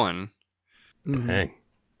 71. Dang.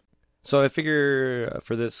 So I figure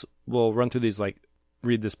for this, we'll run through these,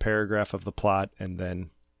 read this paragraph of the plot and then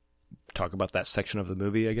talk about that section of the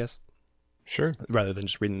movie, I guess, Sure. rather than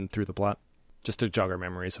just reading through the plot, just to jog our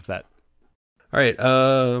memories of that. All right.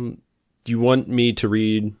 Do you want me to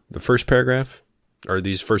read the first paragraph? Or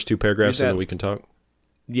these first two paragraphs, Read and that. then we can talk?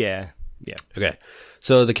 Yeah. Okay.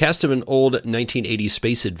 So the cast of an old 1980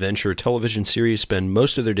 space adventure television series spend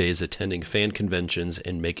most of their days attending fan conventions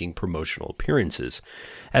and making promotional appearances.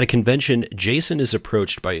 At a convention, Jason is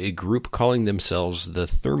approached by a group calling themselves the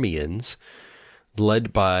Thermians,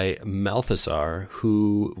 led by Malthasar,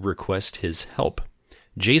 who request his help.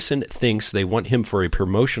 Jason thinks they want him for a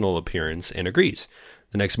promotional appearance and agrees.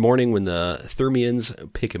 The next morning, when the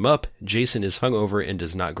Thermians pick him up, Jason is hungover and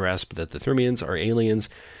does not grasp that the Thermians are aliens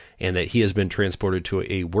and that he has been transported to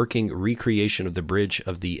a working recreation of the bridge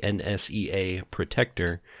of the NSEA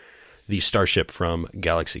Protector, the starship from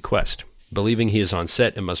Galaxy Quest. Believing he is on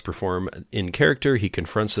set and must perform in character, he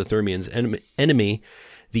confronts the Thermians' enemy,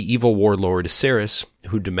 the evil warlord Ceres,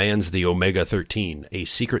 who demands the Omega-13, a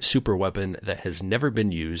secret superweapon that has never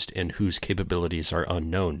been used and whose capabilities are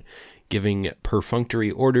unknown. Giving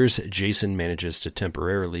perfunctory orders, Jason manages to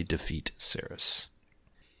temporarily defeat Ceres.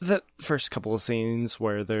 The first couple of scenes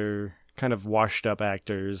where they're kind of washed up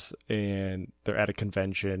actors and they're at a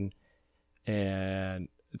convention and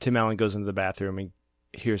Tim Allen goes into the bathroom and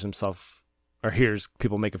hears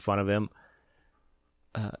people making fun of him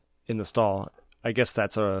in the stall. I guess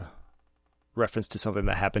that's a reference to something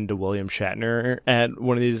that happened to William Shatner at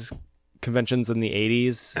one of these conventions in the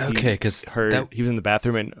 80s. Okay, because he was in the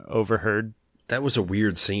bathroom and overheard. That was a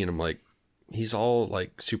weird scene. I'm like, he's all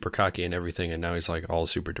like super cocky and everything, and now he's like all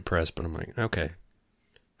super depressed. But I'm like, okay,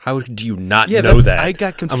 how do you not know that? I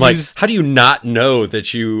got confused. I'm like, how do you not know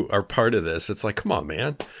that you are part of this? It's like, come on,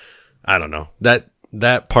 man. I don't know.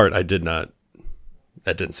 That part I did not.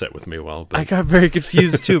 That didn't sit with me well. But. I got very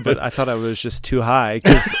confused too, but I thought I was just too high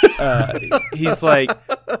because he's like,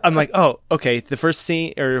 I'm like, oh, okay. The first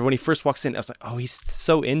scene, or when he first walks in, I was like, oh, he's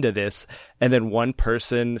so into this, and then one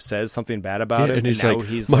person says something bad about it, and he's now like,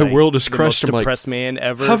 he's my like world is the crushed. most I'm like, depressed man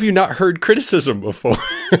ever. how have you not heard criticism before?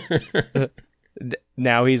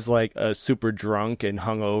 Now he's like super drunk and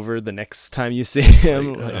hungover the next time you see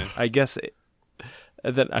him. I guess.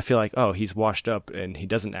 And then I feel like, oh, he's washed up and he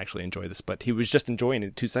doesn't actually enjoy this, but he was just enjoying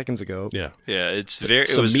it 2 seconds ago. Yeah, Yeah, it was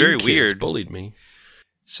Some very mean kids weird. bullied me.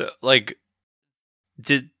 So, like,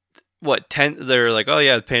 they're like, oh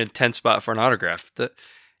yeah, paying a 10 spot for an autograph.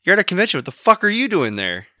 You're at a convention. What the fuck are you doing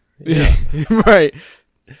there? Yeah, right.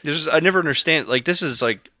 I never understand. Like, this is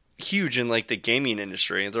like huge in like the gaming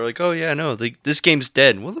industry, and they're like, oh yeah, no, this game's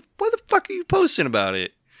dead. Why the fuck are you posting about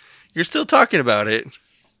it? You're still talking about it.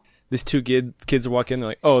 These two kids walk in, they're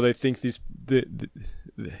like, oh, they think they're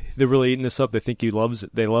really eating this up. They think they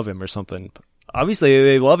love him or something. Obviously,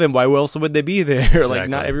 they love him. Why else would they be there? Exactly. Like,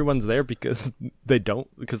 not everyone's there because they don't,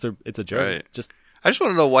 because it's a joke. Right. I just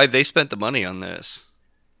want to know why they spent the money on this.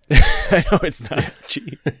 I know it's not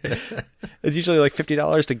cheap. It's usually like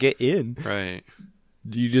 $50 to get in. Right.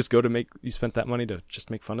 You just go you spent that money to just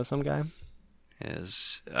make fun of some guy? I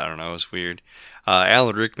don't know. It was weird.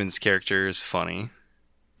 Alan Rickman's character is funny.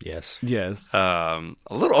 Yes. Yes. A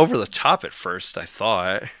little over the top at first, I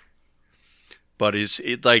thought, but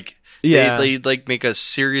they make a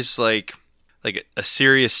serious a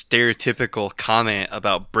serious stereotypical comment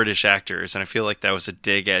about British actors, and I feel like that was a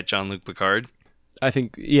dig at Jean-Luc Picard. I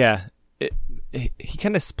think, yeah, he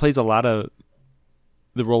kind of plays a lot of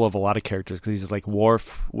the role of a lot of characters because he's like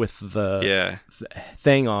Worf with the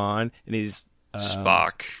thing on, and he's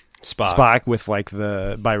Spock with like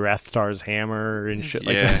the Birathtar's hammer and shit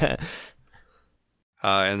like that.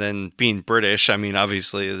 And then being British, I mean,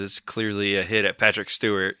 obviously, it's clearly a hit at Patrick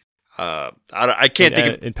Stewart. I can't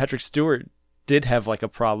think of... And Patrick Stewart did have like a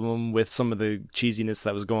problem with some of the cheesiness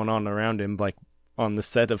that was going on around him, like on the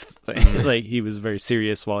set of things. Like he was very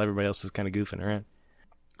serious while everybody else was kind of goofing around.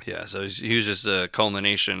 Yeah, so he was just a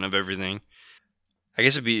culmination of everything. I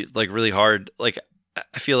guess it'd be like really hard. Like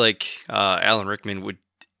I feel like Alan Rickman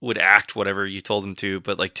would act whatever you told him to,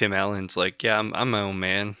 but like Tim Allen's like, yeah, I'm my own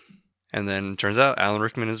man. And then turns out Alan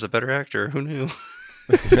Rickman is a better actor. Who knew?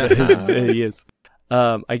 He is.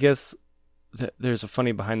 I guess there's a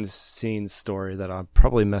funny behind-the-scenes story that I'll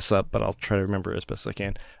probably mess up, but I'll try to remember as best as I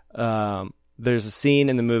can. There's a scene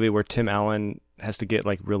in the movie where Tim Allen has to get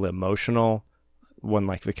like really emotional when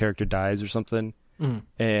like the character dies or something,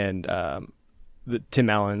 and Tim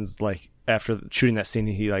Allen's like after shooting that scene,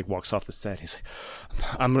 he like walks off the set. He's like,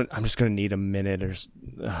 I'm just gonna need a minute, or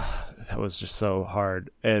that was just so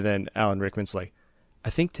hard. And then Alan Rickman's like, I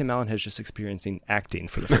think Tim Allen has just experiencing acting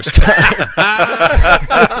for the first time.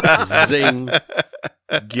 Zing.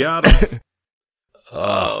 Got him.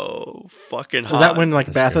 Oh, fucking hot. Is that when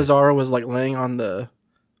like Balthazar was like laying on the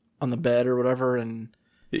bed or whatever, and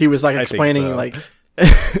he was like explaining like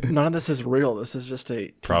none of this is real. This is just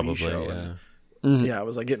a TV show. Yeah. And, yeah, I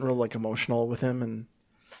was like getting real like emotional with him, and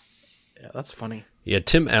yeah, that's funny. Yeah,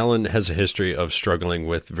 Tim Allen has a history of struggling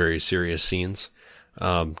with very serious scenes.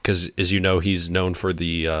 Because as you know, he's known for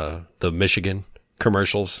the Michigan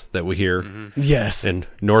commercials that we hear. Mm-hmm. Yes, in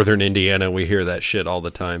northern Indiana, we hear that shit all the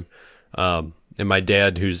time. And my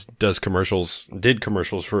dad, who did commercials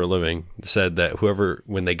for a living, said that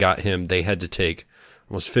when they got him, they had to take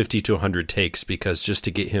almost 50 to 100 takes because just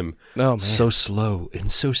to get him so slow and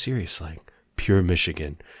so serious, like pure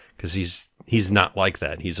Michigan, because he's not like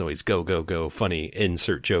that. He's always go, go, go, funny,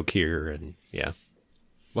 insert joke here, and yeah.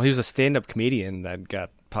 Well, he was a stand-up comedian that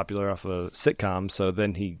got popular off of a sitcom, so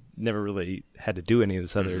then he never really had to do any of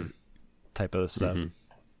this other type of stuff. Mm-hmm.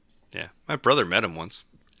 Yeah, my brother met him once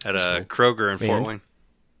at a Kroger in Fort Wayne.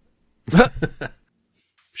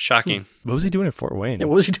 Shocking. What was he doing in Fort Wayne? Yeah,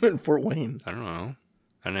 what was he doing in Fort Wayne? I don't know.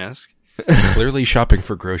 I didn't ask. Clearly shopping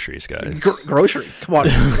for groceries, guys. Grocery. Come on.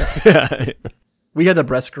 We had the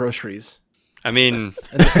best groceries. I mean,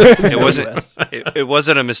 it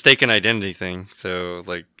wasn't a mistaken identity thing. So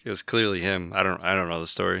like it was clearly him. I don't know the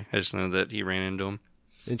story. I just know that he ran into him.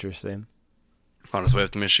 Interesting. On his way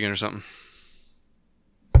up to Michigan or something.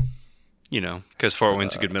 You know, because Fort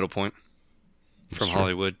Wayne's a good middle point from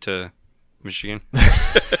Hollywood to Michigan.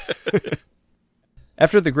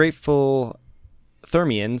 After the Grateful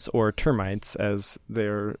Thermians, or termites as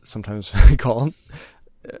they're sometimes called,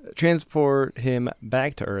 transport him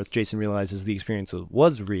back to Earth, Jason realizes the experience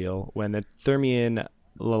was real when the Thermian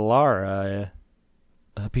Lalara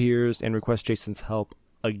appears and requests Jason's help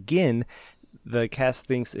again. The cast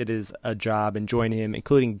thinks it is a job and join him,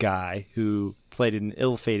 including Guy, who played an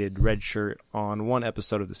ill-fated red shirt on one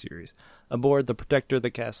episode of the series. Aboard the Protector,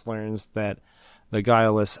 the cast learns that the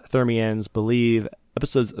guileless Thermians believe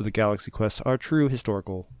episodes of the Galaxy Quest are true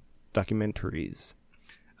historical documentaries.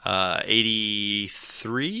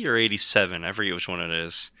 83 or 87, I forget which one it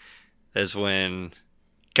is when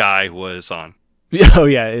Guy was on. Oh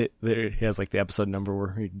yeah, he has like the episode number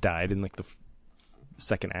where he died in like the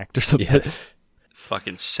second act or something. Yes.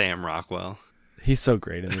 Fucking Sam Rockwell. He's so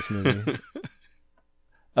great in this movie.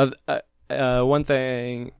 One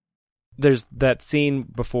thing, there's that scene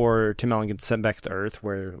before Tim Allen gets sent back to Earth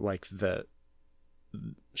where like the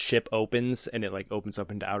ship opens and it like opens up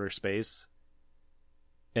into outer space.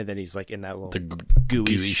 And then he's like in that little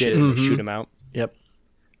gooey shit and shoot him out. Yep.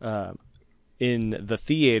 In the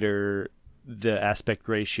theater, the aspect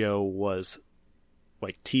ratio was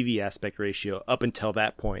like TV aspect ratio up until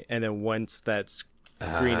that point. And then once that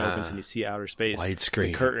screen opens and you see outer space,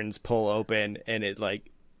 the curtains pull open and it like,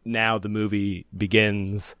 now the movie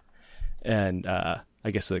begins. And I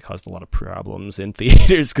guess it caused a lot of problems in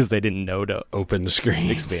theaters because they didn't know to open the screen,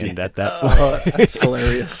 expand at that point. That's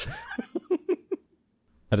hilarious.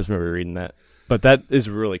 I just remember reading that, but that is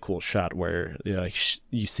a really cool shot where like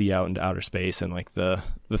you see out into outer space and like the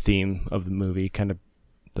theme of the movie, kind of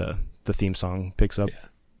the theme song picks up.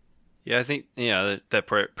 Yeah, I think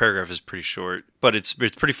that paragraph is pretty short, but it's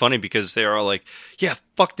pretty funny because they are all like, "Yeah,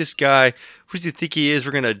 fuck this guy. Who do you think he is?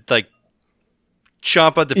 We're gonna like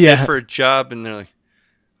chomp at the bit for a job," and they're like,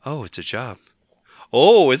 "Oh, it's a job.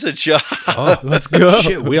 Oh, it's a job. Oh, let's go.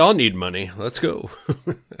 Shit, we all need money. Let's go."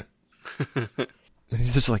 And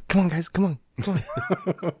he's just like, "Come on, guys, come on."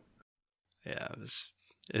 Yeah,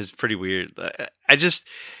 it was pretty weird. I just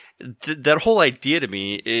that whole idea to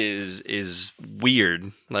me is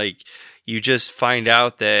weird. Like, you just find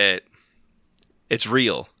out that it's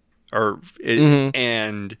real,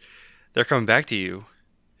 and they're coming back to you.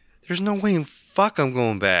 There's no way in fuck I'm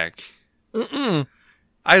going back.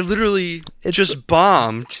 I literally just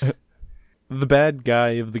bombed the bad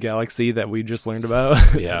guy of the galaxy that we just learned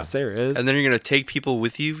about. Yeah. Sarah is. and then you're gonna take people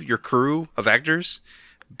with you, your crew of actors,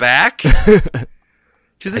 back to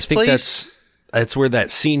this I think place. that's where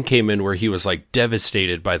that scene came in where he was like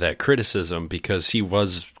devastated by that criticism because he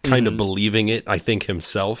was kind of believing it, I think,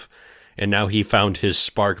 himself. And now he found his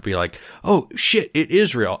spark, be like, oh shit, it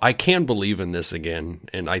is real. I can believe in this again.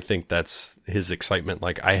 And I think that's his excitement.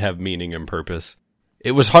 Like, I have meaning and purpose.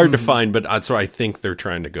 It was hard to find, but that's where I think they're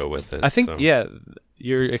trying to go with it. I think, so. yeah,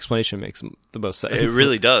 your explanation makes the most sense. It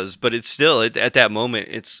really does, but it's still at that moment.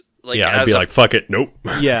 It's like, Yeah, I'd be like, fuck it. Nope.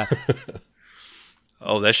 Yeah.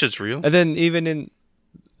 oh, that shit's real. And then even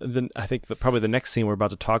I think probably the next scene we're about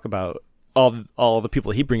to talk about, all the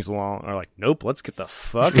people he brings along are like, nope, let's get the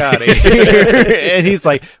fuck out of here. And he's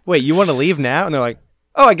like, wait, you want to leave now? And they're like,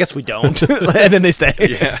 oh, I guess we don't. And then they stay.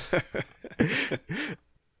 Yeah.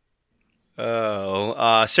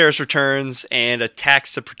 Ceres returns and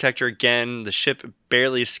attacks the Protector again. The ship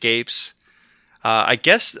barely escapes. I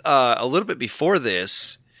guess a little bit before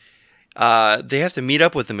this, they have to meet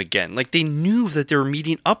up with him again. Like, they knew that they were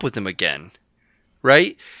meeting up with him again,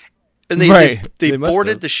 right? And they They must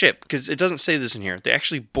boarded have. the ship, because it doesn't say this in here. They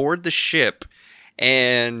actually board the ship,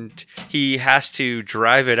 and he has to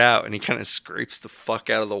drive it out, and he kind of scrapes the fuck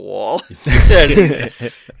out of the wall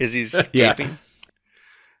as he's escaping.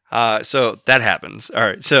 So that happens. All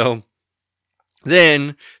right. So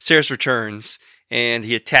then Ceres returns and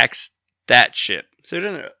he attacks that ship. So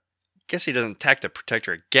I guess he doesn't attack the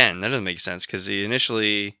Protector again. That doesn't make sense because he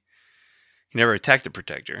never attacked the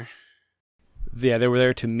Protector. Yeah, they were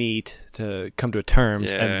there to meet, to come to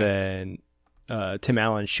terms, Yeah. and then Tim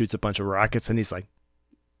Allen shoots a bunch of rockets, and he's like,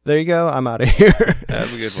 there you go, I'm out of here.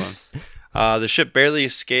 That's a good one. The ship barely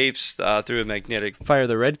escapes through a magnetic. Fire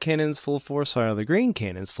the red cannons full force, fire the green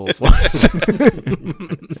cannons full force.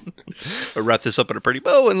 I'll wrap this up in a pretty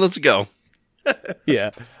bow and let's go.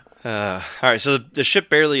 Yeah. All right, so the ship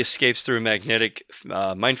barely escapes through a magnetic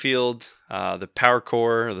minefield. The power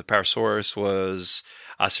core, or the power source, was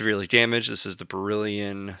severely damaged. This is the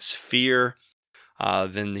Beryllian sphere.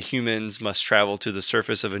 Then the humans must travel to the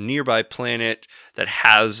surface of a nearby planet that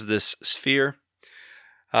has this sphere.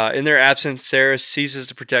 In their absence, Ceres seizes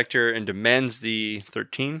the Protector and demands the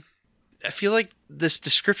 13. I feel like this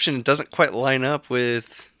description doesn't quite line up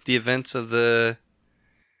with the events of the...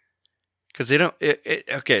 Because they don't...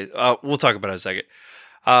 Okay, we'll talk about it in a second.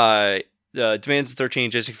 Demands the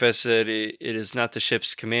 13. Jason confesses that it is not the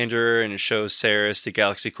ship's commander, and it shows Ceres the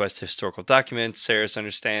Galaxy Quest historical documents. Ceres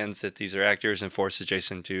understands that these are actors and forces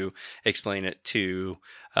Jason to explain it to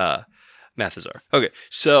Mathazar. Okay,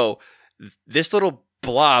 so this little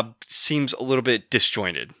blob seems a little bit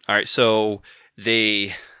disjointed. All right, so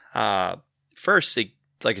they first,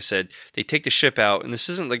 like I said, they take the ship out, and this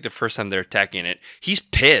isn't like the first time they're attacking it. He's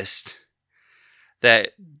pissed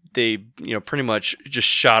that they, pretty much just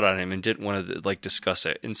shot on him and didn't want to discuss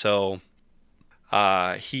it, and so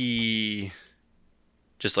he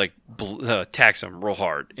just attacks him real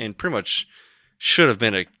hard, and pretty much should have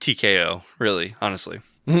been a TKO, really, honestly.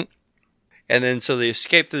 Mm-hmm. And then so they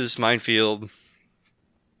escape through this minefield.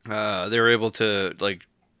 They were able to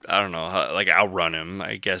outrun him.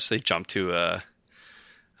 I guess they jumped to a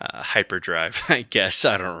hyperdrive. I guess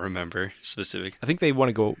I don't remember specific. I think they want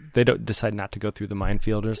to go. They don't decide not to go through the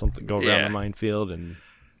minefield or something. Go around Yeah. the minefield, and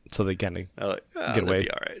so they kind of Get away. Be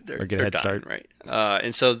all right. Or get a head start. right?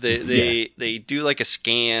 And so they do a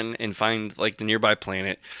scan and find the nearby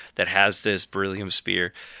planet that has this beryllium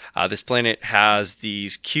spear. This planet has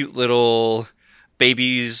these cute little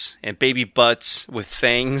babies and baby butts with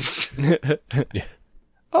fangs.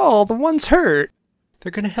 Oh, the one's hurt.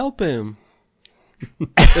 They're going to help him.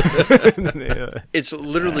 It's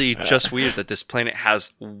literally just weird that this planet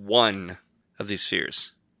has one of these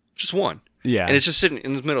spheres. Just one. Yeah, And it's just sitting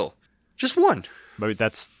in the middle. Just one. Maybe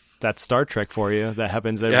that's Star Trek for you. That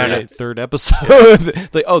happens every Yeah, I know. third episode.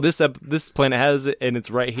 This planet has it, and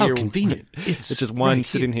it's right here. How convenient. It's just one right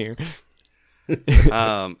sitting here.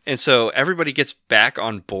 And so everybody gets back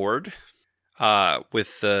on board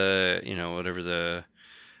with the, whatever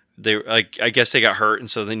I guess they got hurt, and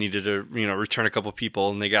so they needed to, return a couple people,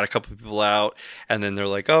 and they got a couple people out, and then they're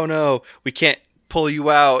like, oh no, we can't pull you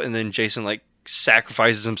out. And then Jason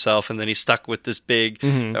sacrifices himself, and then he's stuck with this big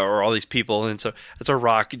or all these people, and so it's a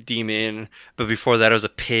rock demon. But before that, it was a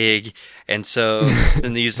pig, and so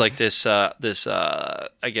then they use like this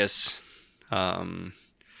I guess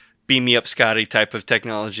beam me up, Scotty type of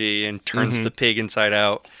technology, and turns the pig inside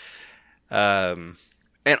out.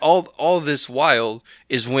 And all this while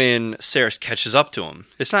is when Saris catches up to him.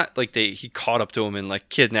 It's not like he caught up to him and like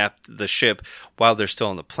kidnapped the ship while they're still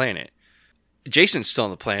on the planet. Jason's still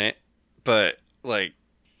on the planet, but like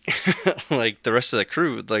like the rest of the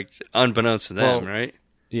crew, like unbeknownst to them, right?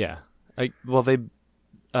 Yeah. They're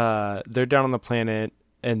down on the planet,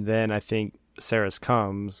 and then I think Saris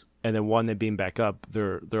comes, and then when they beam back up,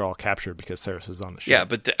 they're all captured because Saris is on the ship. Yeah,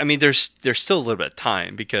 but I mean, there's still a little bit of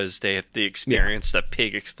time because they have the experience, the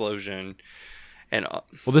pig explosion, and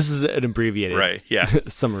well, this is an abbreviated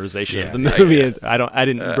summarization of the movie. I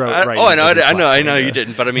didn't write. I know you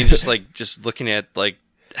didn't, but I mean, just looking at like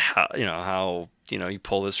how you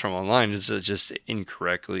pull this from online is just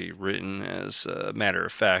incorrectly written as a matter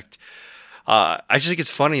of fact. I just think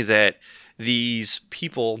it's funny that these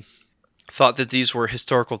people thought that these were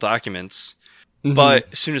historical documents, but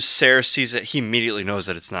as soon as Saris sees it, he immediately knows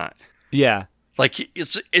that it's not. Yeah, like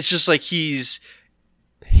it's just like he's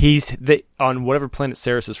on whatever planet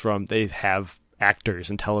Saris is from. They have actors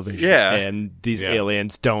and television, and these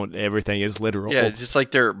aliens don't. Everything is literal. Yeah, just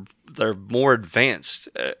like they're more advanced.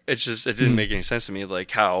 It didn't make any sense to me,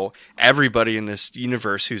 like how everybody in this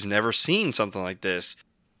universe who's never seen something like this,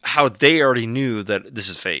 how they already knew that this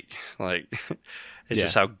is fake. Like. It's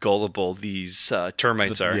just how gullible these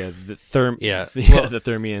termites are. Yeah, the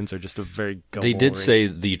Thermians are just a very gullible They did race. say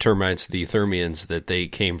the termites, the Thermians, that they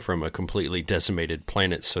came from a completely decimated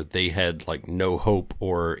planet, so they had like no hope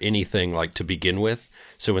or anything like to begin with.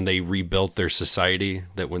 So when they rebuilt their society,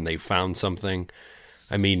 that when they found something,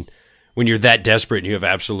 I mean, when you're that desperate and you have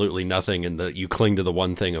absolutely nothing, and you cling to the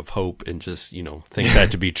one thing of hope and just think that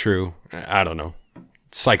to be true. I don't know.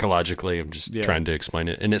 Psychologically, I'm just trying to explain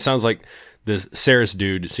it, and it sounds like. This Saris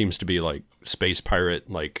dude seems to be like space pirate,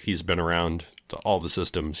 like he's been around to all the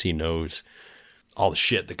systems. He knows all the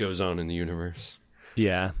shit that goes on in the universe.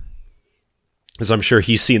 Yeah. Because I'm sure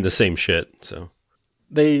he's seen the same shit, so.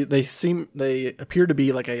 They appear to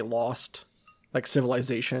be like a lost like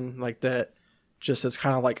civilization, like that just is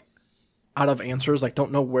kind of like out of answers, like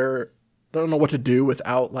don't know what to do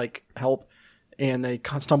without like help, and they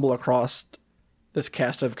stumble across this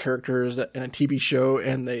cast of characters in a TV show,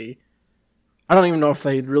 and I don't even know if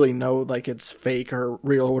they really know like it's fake or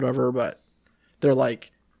real or whatever, but they're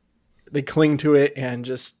like, they cling to it and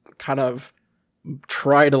just kind of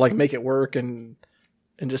try to like make it work and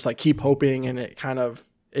just like keep hoping, and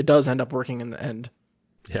it does end up working in the end.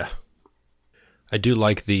 Yeah. I do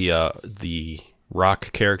like the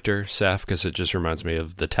rock character, Saf, because it just reminds me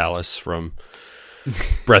of the Talus from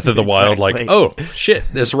Breath of the Wild. Like, oh shit,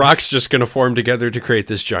 this rock's just gonna form together to create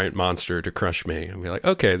this giant monster to crush me, and be like,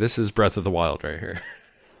 okay, this is Breath of the Wild right here.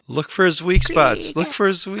 Look for his weak spots.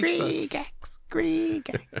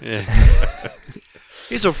 Yeah.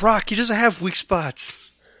 He's a rock. He doesn't have weak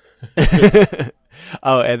spots.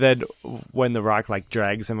 Oh, and then when the rock like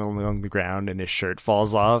drags him along the ground and his shirt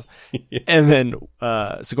falls off, and then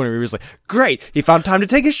Sigourney Weaver's like, "Great, he found time to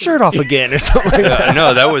take his shirt off again," or something like that.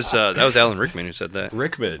 No, that was Alan Rickman who said that.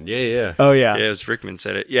 Rickman, yeah. Oh yeah, yeah, it was Rickman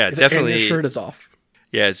said it. Yeah, it's definitely. And your shirt is off.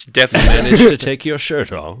 Yeah, it's definitely managed to take your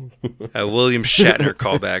shirt off. A William Shatner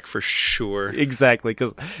callback for sure. Exactly,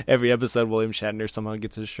 because every episode William Shatner somehow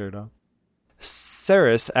gets his shirt off.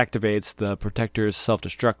 Saris activates the Protector's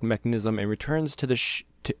self-destruct mechanism and returns to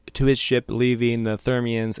to his ship, leaving the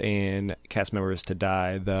Thermians and cast members to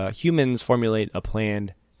die. The humans formulate a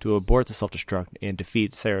plan to abort the self-destruct and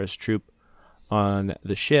defeat Saris' troop on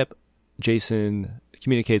the ship. Jason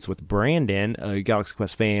communicates with Brandon, a Galaxy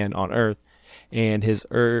Quest fan on Earth, and his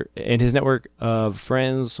network of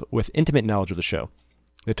friends with intimate knowledge of the show.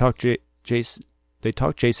 They talk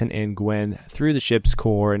Jason and Gwen through the ship's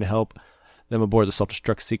core and help them aboard the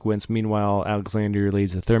self-destruct sequence. Meanwhile, Alexander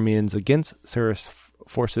leads the Thermians against Saris'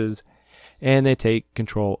 forces, and they take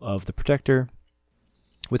control of the Protector.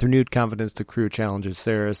 With renewed confidence, the crew challenges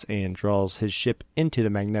Saris and draws his ship into the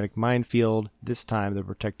magnetic minefield. This time, the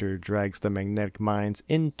Protector drags the magnetic mines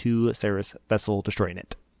into Saris' vessel, destroying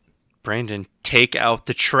it. Brandon, take out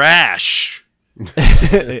the trash!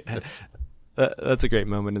 That's a great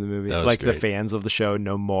moment in the movie. Like, great. The fans of the show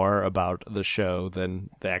know more about the show than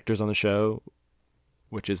the actors on the show,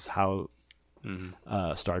 which is how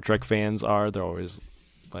Star Trek fans are. They're always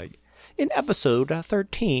like, in episode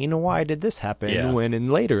 13, why did this happen? Yeah. When in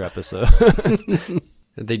later episodes.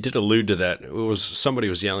 They did allude to that. It was somebody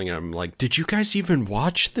was yelling at him like, "Did you guys even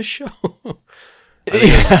watch the show?" I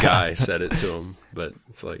think this guy said it to him, but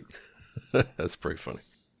it's like that's pretty funny.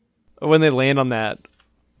 When they land on that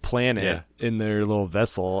planet in their little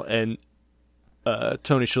vessel, and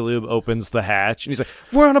Tony Shalhoub opens the hatch, and he's like,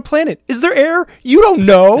 "We're on a planet. Is there air? You don't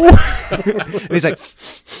know." And he's like,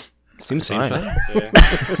 "Seems fine."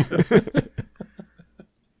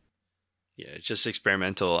 Yeah, it's just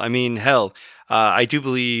experimental. I mean, hell, I do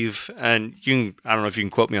believe, and I don't know if you can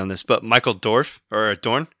quote me on this, but Michael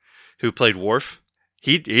Dorn, who played Worf,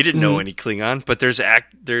 he didn't know any Klingon, but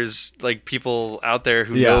there's like people out there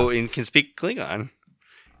who know and can speak Klingon.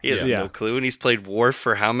 He has no clue, and he's played Worf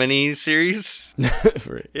for how many series?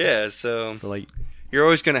 Yeah, so like you're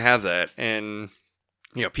always going to have that, and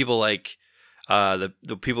you know, people like the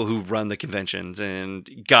people who run the conventions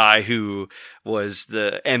and Guy, who was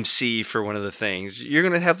the MC for one of the things. You're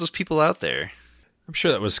going to have those people out there. I'm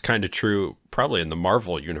sure that was kind of true probably in the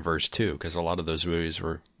Marvel universe too, because a lot of those movies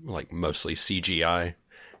were like mostly CGI,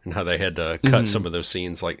 and how they had to cut some of those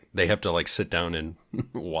scenes. Like they have to like sit down and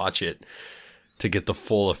watch it to get the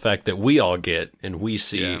full effect that we all get and we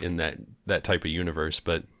see in that type of universe.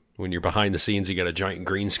 But when you're behind the scenes, you got a giant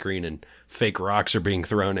green screen and fake rocks are being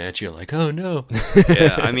thrown at you. Like, oh no.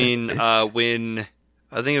 Yeah, I mean, when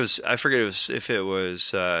I think it was, I forget if it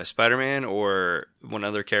was Spider-Man or one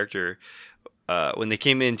other character, when they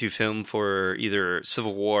came in to film for either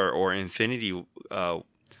Civil War or Infinity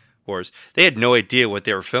Wars, they had no idea what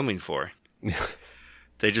they were filming for.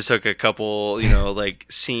 They just took a couple, like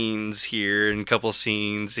scenes here and a couple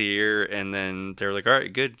scenes here, and then they're like, all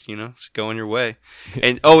right, good, it's going your way.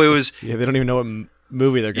 And it was... Yeah, they don't even know what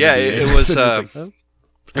movie they're going to be in. It was it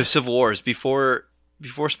was Civil Wars. Before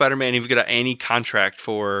Spider-Man even got any contract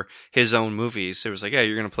for his own movies, it was like, yeah,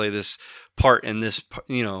 you're going to play this part in this,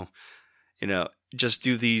 just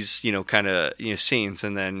do these, kind of, scenes.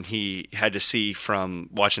 And then he had to see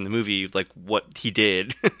from watching the movie, like, what he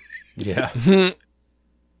did. Yeah.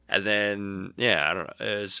 And then, I don't know.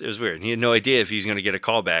 It was weird. He had no idea if he was going to get a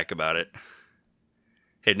call back about it.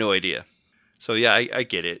 He had no idea. So, yeah, I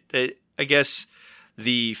get it. I guess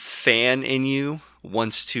the fan in you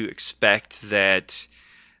wants to expect that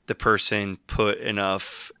the person put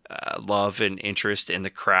enough love and interest in the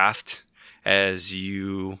craft as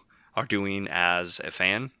you are doing as a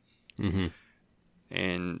fan. Mm-hmm.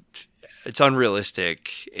 And it's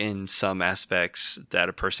unrealistic in some aspects that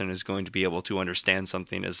a person is going to be able to understand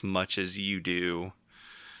something as much as you do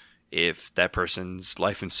if that person's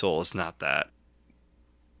life and soul is not that.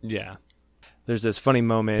 Yeah. There's this funny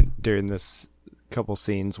moment during this couple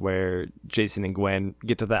scenes where Jason and Gwen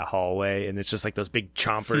get to that hallway, and it's just like those big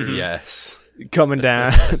chompers Yes. coming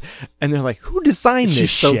down. And they're like, who designed this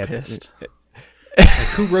She's so ship? pissed. Like,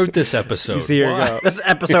 who wrote this episode? You see her go. This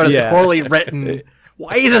episode is Yeah. poorly written.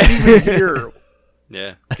 Why is this even here?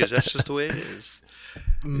 Yeah, because that's just the way it is.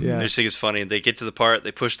 Yeah. I just think it's funny. They get to the part,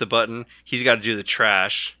 they push the button, he's got to do the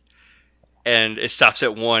trash, and it stops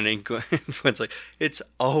at 1, and Gwen's like, it's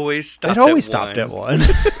always stopped at 1. It always stopped at 1.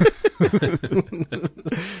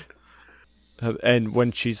 And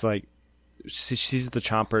when she's like, she sees the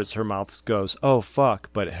chompers, her mouth goes, oh fuck,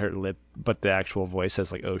 but the actual voice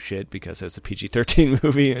says like, oh shit, because it's a PG-13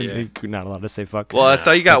 movie and you're not allowed to say fuck. Well, I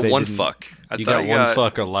thought you got But they one didn't- fuck. You got one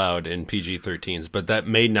fuck allowed in PG-13s, but that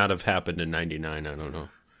may not have happened in 99. I don't know.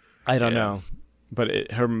 I don't know.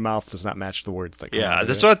 But her mouth does not match the words that come out Yeah, of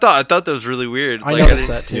that's it. what I thought. I thought that was really weird. I Like, noticed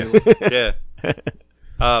that too. Yeah.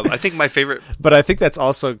 I think my favorite... But I think that's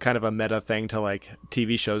also kind of a meta thing to like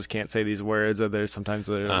TV shows can't say these words, or there's sometimes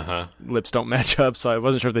their lips don't match up. So I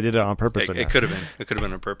wasn't sure if they did it on purpose or not. It could have been. It could have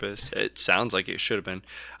been on purpose. It sounds like it should have been.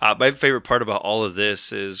 My favorite part about all of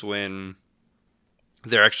this is when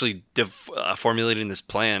they're actually formulating this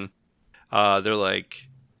plan. They're like,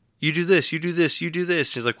 you do this, you do this, you do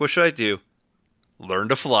this. He's like, what should I do? Learn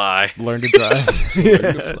to fly. Learn to drive.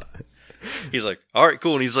 He's like, all right,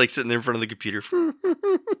 cool. And he's like sitting there in front of the computer.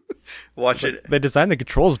 Watch it. They designed the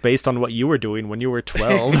controls based on what you were doing when you were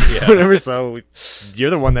 12. Whatever. So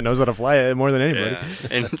you're the one that knows how to fly it more than anybody. Yeah.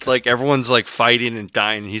 And like everyone's like fighting and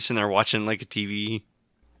dying. And he's sitting there watching like a TV.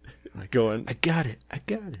 Going, I got it.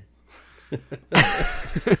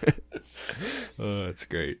 Oh, that's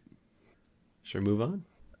great. Should we move on?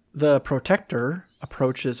 The Protector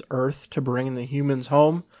approaches Earth to bring the humans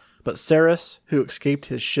home, but Ceres, who escaped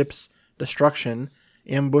his ship's destruction,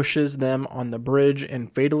 ambushes them on the bridge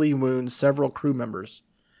and fatally wounds several crew members.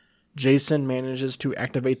 Jason manages to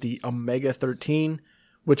activate the Omega-13,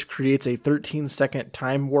 which creates a 13-second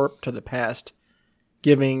time warp to the past,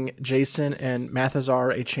 giving Jason and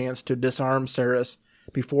Mathazar a chance to disarm Ceres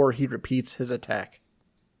before he repeats his attack.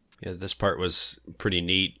 Yeah, this part was pretty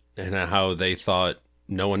neat, and how they thought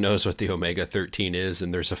no one knows what the Omega-13 is,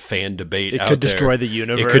 and there's a fan debate out there. It could destroy the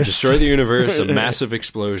universe. It could destroy the universe, a massive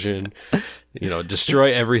explosion,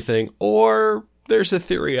 destroy everything, or there's a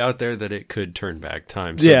theory out there that it could turn back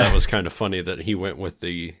time. So that was kind of funny that he went with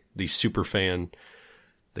the super fan,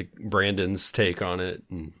 Brandon's take on it,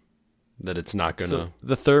 and that it's not going to... So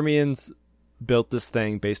the Thermians built this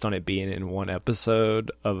thing based on it being in one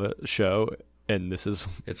episode of a show, and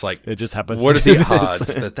it's like, it just happens. What to are do the this.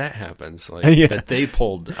 odds that happens? That they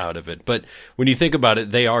pulled out of it. But when you think about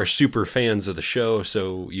it, they are super fans of the show,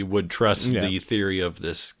 so you would trust the theory of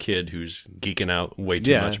this kid who's geeking out way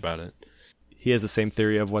too much about it. He has the same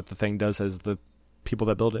theory of what the thing does as the people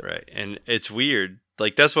that build it. Right. And it's weird.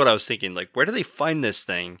 Like, that's what I was thinking. Like, where do they find this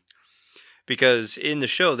thing? Because in the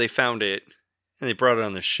show, they found it, and they brought it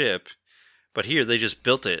on the ship. But here, they just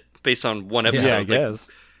built it based on one episode. Yeah, I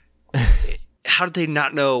guess. How did they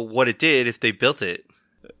not know what it did if they built it?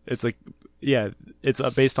 It's like, it's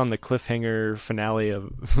based on the cliffhanger finale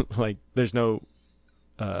of, like, there's no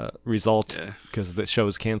result because the show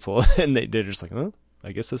is canceled. And they're just like, oh,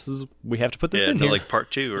 I guess we have to put this in here. Like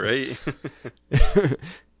part 2, right?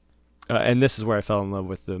 And this is where I fell in love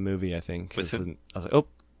with the movie, I think. I was like, oh,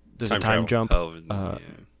 there's a time jump. Oh,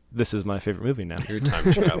 This is my favorite movie now. Your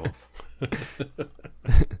time travel.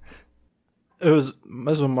 This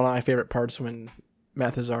was one of my favorite parts when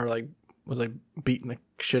Mathazar was beating the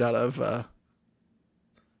shit out of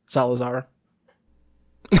Salazar.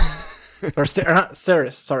 Or not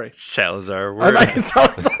Ceres, sorry. Salazar.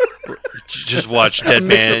 Salazar. Just watch Dead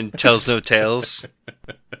Man Tells No Tales.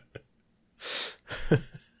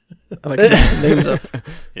 I like the names up.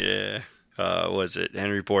 Yeah. Was it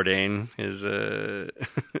Henry Bourdain is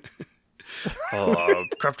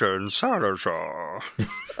Captain Salazar.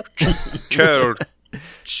 Child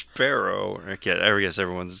Sparrow. I guess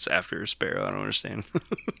everyone's after Sparrow. I don't understand.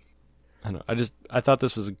 I know. I thought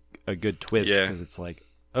this was a good twist because it's like,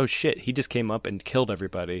 oh shit, he just came up and killed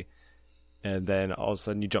everybody, and then all of a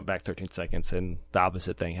sudden you jump back 13 seconds and the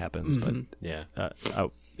opposite thing happens. Mm-hmm.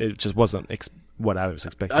 But it just wasn't what I was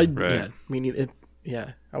expecting. I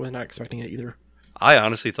was not expecting it either. I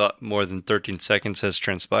honestly thought more than 13 seconds has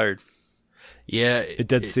transpired. Yeah, it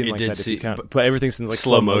did seem like that if you count, but everything seems like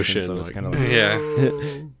slow motion, so it's kind of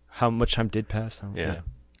like how much time did pass?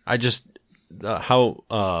 I just how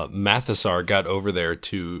Mathasar got over there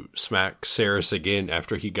to smack Ceres again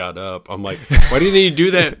after he got up. I'm like, why didn't he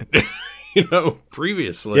do that?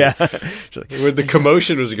 Previously, when the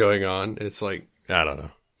commotion was going on. It's like, I don't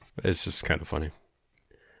know. It's just kind of funny.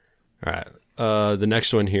 All right, the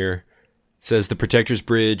next one here says the Protector's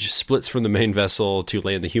Bridge splits from the main vessel to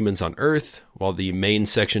land the humans on Earth, while the main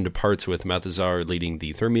section departs with Mathazar leading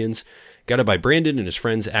the Thermians. Guided by Brandon and his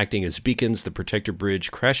friends acting as beacons, the Protector Bridge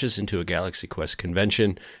crashes into a Galaxy Quest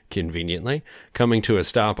convention, conveniently, coming to a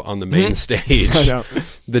stop on the main stage.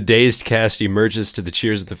 The dazed cast emerges to the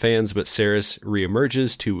cheers of the fans, but Ceres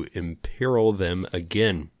reemerges to imperil them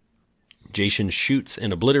again. Jason shoots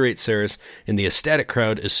and obliterates Ceres, and the ecstatic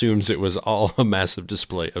crowd assumes it was all a massive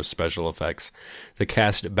display of special effects. The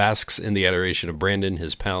cast basks in the adoration of Brandon,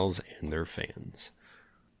 his pals, and their fans.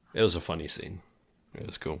 It was a funny scene. It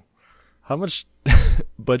was cool. How much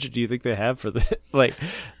budget do you think they have for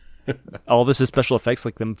all this is special effects,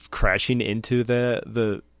 like them crashing into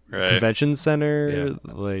the convention center,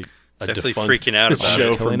 like definitely freaking out about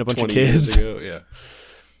it, killing a bunch of kids.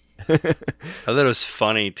 I thought it was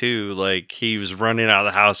funny too. Like, he was running out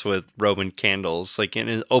of the house with Roman candles, like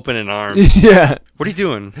in open arms. Yeah, what are you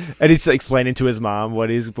doing? And he's explaining to his mom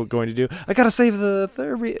what he's going to do. I gotta save the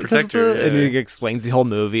Protector, and he explains the whole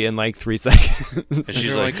movie in like 3 seconds. And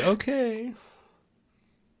she's like, okay.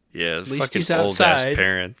 Yeah, at least fucking he's old outside. ass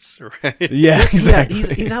parents, right? Yeah, exactly.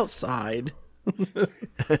 Yeah, he's outside.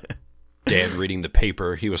 Dad reading the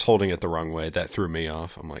paper, he was holding it the wrong way. That threw me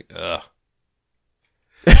off. I'm like, ugh.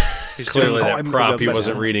 Clearly, that prop, he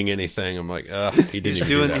wasn't reading anything. I'm like, he didn't.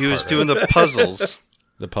 He was doing the puzzles.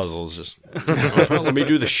 The puzzles just. Let me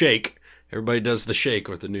do the shake. Everybody does the shake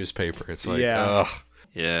with the newspaper. It's like, ugh.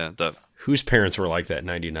 Yeah. Whose parents were like that in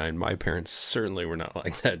 '99? My parents certainly were not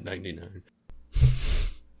like that in '99.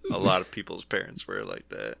 A lot of people's parents were like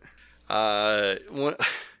that.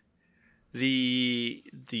 The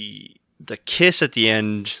kiss at the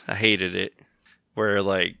end, I hated it. Where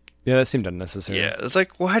like. Yeah, that seemed unnecessary. Yeah, it's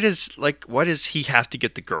like, why does he have to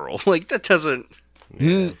get the girl? Like, that doesn't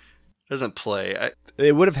play.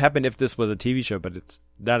 It would have happened if this was a TV show, but it's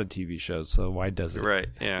not a TV show, so why does it? Right,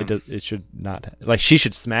 yeah. It should not. Like, she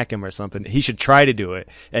should smack him or something. He should try to do it,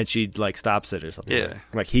 and she, like, stops it or something. Yeah.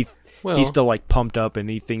 Like, he's still, like, pumped up,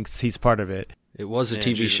 and he thinks he's part of it. It was a Yeah,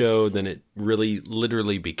 TV Jesus. show, then it really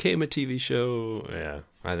literally became a TV show. Yeah,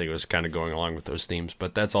 I think it was kind of going along with those themes,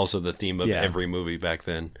 but that's also the theme of every movie back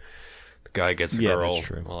then. The guy gets the girl, that's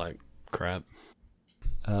true. all like crap.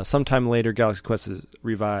 Sometime later, Galaxy Quest is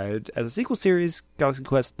revived as a sequel series. Galaxy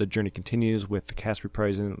Quest: The Journey Continues, with the cast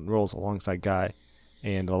reprising roles alongside Guy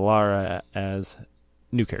and Alara as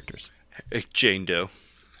new characters. Jane Doe.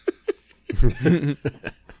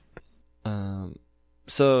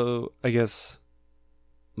 So I guess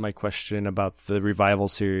my question about the revival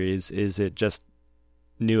series is: it just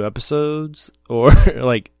new episodes, or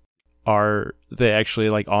like are they actually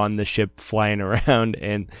like on the ship flying around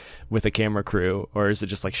and with a camera crew, or is it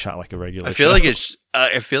just like shot like a regular I feel show? like it's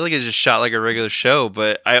just shot like a regular show,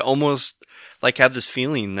 but I almost like have this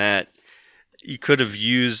feeling that you could have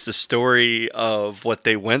used the story of what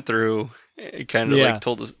they went through. It kind of like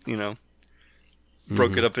told us,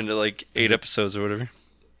 broke it up into like 8 episodes or whatever.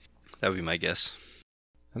 That would be my guess.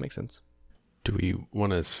 That makes sense. Do we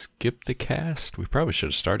want to skip the cast? We probably should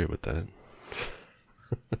have started with that.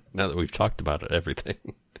 Now that we've talked about it, everything.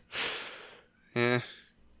 Yeah.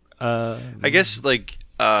 I guess like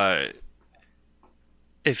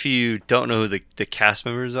if you don't know who the cast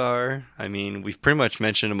members are, I mean, we've pretty much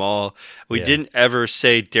mentioned them all. We didn't ever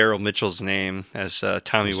say Daryl Mitchell's name as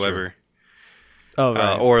Tommy That's Weber. Oh,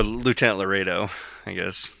 right. Or Lieutenant Laredo, I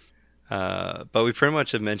guess. But we pretty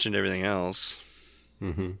much have mentioned everything else.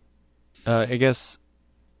 Mm-hmm. I guess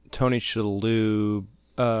Tony Shalhoub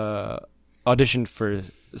auditioned for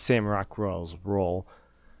Sam Rockwell's role,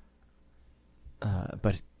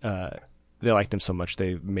 but they liked him so much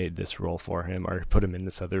they made this role for him, or put him in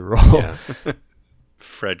this other role. Yeah.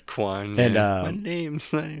 Fred Kwan. And my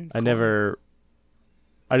name's not even Kwan.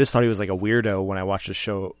 I just thought he was like a weirdo when I watched the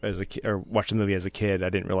show as a kid, or watched the movie as a kid. I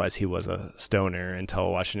didn't realize he was a stoner until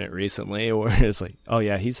watching it recently, where it's like, oh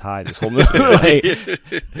yeah, he's high this whole movie.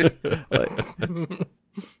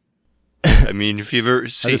 I mean, if you've ever I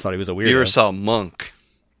just thought he was a if you ever weirdo. saw Monk,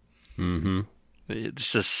 Mm-hmm.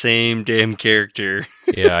 it's the same damn character.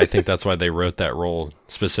 Yeah, I think that's why they wrote that role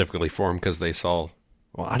specifically for him, because they saw.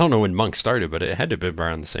 Well, I don't know when Monk started, but it had to have been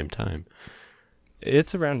around the same time.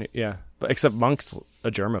 It's around, yeah. But except Monk's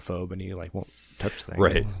a germaphobe and he like won't touch things.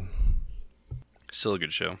 Right. Still a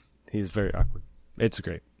good show. He's very awkward. It's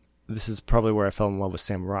great. This is probably where I fell in love with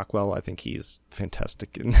Sam Rockwell. I think he's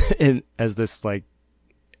fantastic in as this like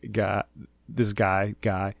guy,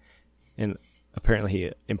 and apparently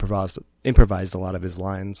he improvised a lot of his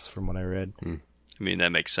lines from what I read. I mean,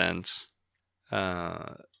 that makes sense.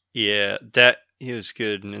 Yeah, that he was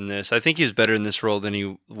good in this. I think he was better in this role than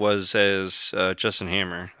he was as Justin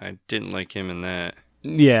Hammer. I didn't like him in that.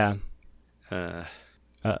 Yeah.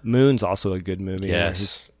 Moon's also a good movie. Yes.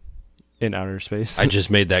 He's in outer space. I just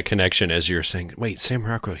made that connection as you were saying, wait, Sam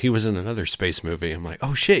Rockwell, he was in another space movie. I'm like,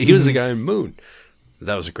 oh shit, he was the guy in Moon.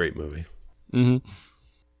 That was a great movie. Mm-hmm.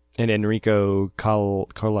 And Enrico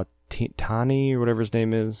Colatani, or whatever his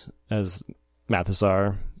name is, as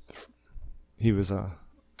Mathesar. He was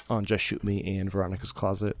on Just Shoot Me and Veronica's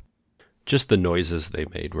Closet. Just the noises they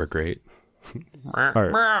made were great.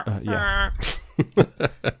 Yeah.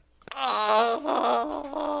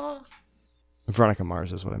 Veronica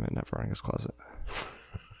Mars is what I meant, not Veronica's Closet.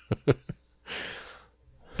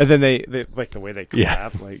 And then they like the way they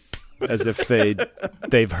clap, like as if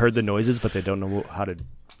they've heard the noises, but they don't know how to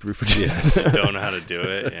reproduce. Don't know how to do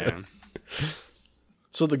it. Yeah.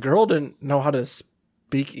 So the girl didn't know how to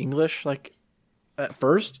speak English, like at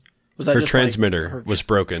first. Was that Her just transmitter was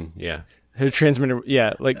broken. Yeah. Her transmitter,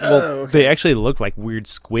 yeah, like okay. they actually look like weird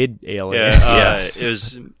squid aliens. Yeah, Yes. it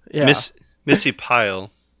was Yeah. Missy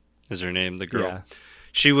Pyle is her name, the girl. Yeah.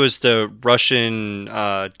 She was the Russian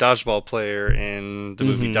dodgeball player in the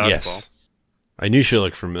movie Dodgeball. Yes. I knew she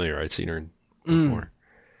looked familiar. I'd seen her before.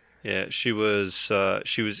 Yeah, she was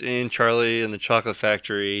in Charlie and the Chocolate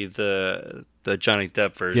Factory, the Johnny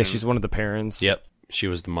Depp version. Yeah, she's one of the parents. Yep. She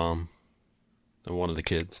was the mom of one of the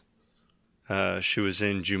kids. She was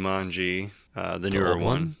in Jumanji, the newer old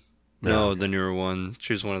one? No, the newer one.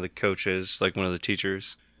 She was one of the coaches, like one of the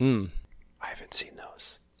teachers. Mm. I haven't seen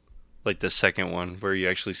those. Like the second one, where you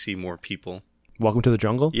actually see more people. Welcome to the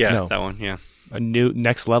Jungle? Yeah, No. that one, yeah. A new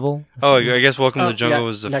Next Level? Oh, I guess Welcome to the Jungle yeah,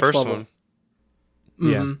 was the Next first Level. one.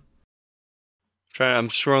 Yeah. I'm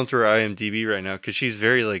scrolling through her IMDb right now because she's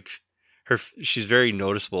very she's very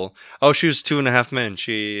noticeable. Oh, she was 2.5 Men.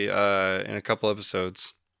 She in a couple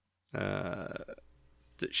episodes.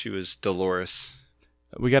 She was Dolores.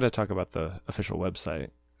 We got to talk about the official website.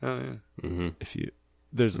 Oh yeah. Mm-hmm. If you,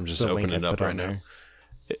 I'm just the link opening it I up put right on now. there.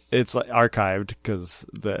 It's like archived because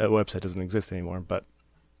the website doesn't exist anymore. But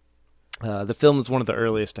The film is one of the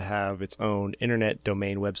earliest to have its own internet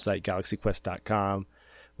domain website, galaxyquest.com,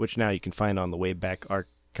 which now you can find on the Wayback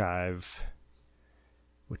Archive,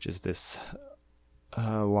 which is this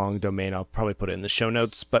long domain. I'll probably put it in the show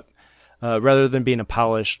notes. But rather than being a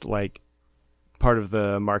polished like part of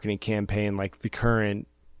the marketing campaign like the current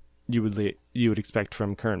you would expect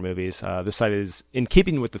from current movies, the site is in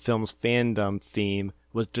keeping with the film's fandom theme,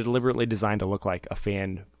 was deliberately designed to look like a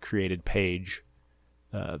fan created page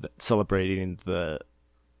celebrating the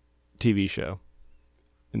TV show,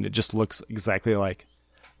 and it just looks exactly like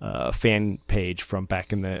a fan page from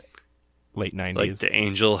back in the late 90s, like the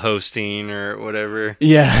Angel hosting or whatever.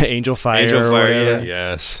 Yeah, Angel Fire. Yeah.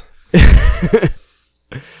 Yes.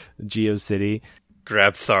 GeoCity.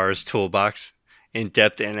 Grab Thar's toolbox.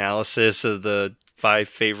 In-depth analysis of the 5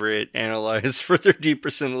 favorite analyzed for their deeper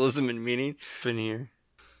symbolism and meaning. In here,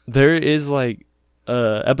 there is like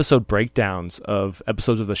episode breakdowns of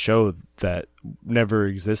episodes of the show that never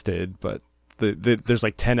existed, but there's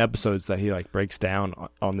like 10 episodes that he like breaks down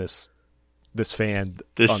on this fan on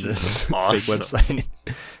this awesome. fake website.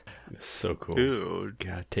 That's so cool. Dude,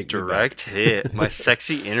 God, take direct hit. My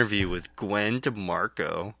sexy interview with Gwen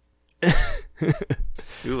DeMarco.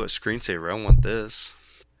 Ooh, a screensaver. I want this.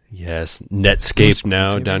 Yes, Netscape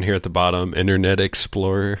now down here at the bottom. Internet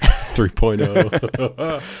Explorer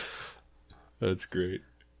 3.0. That's great.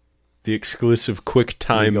 The exclusive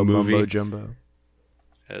QuickTime movie. Mumbo Jumbo.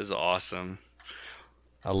 That is awesome.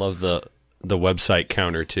 I love the website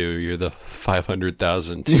counter too. You're the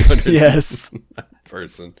 500,000 yes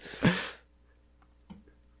person.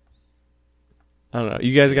 I don't know.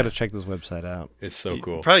 You guys got to check this website out. It's so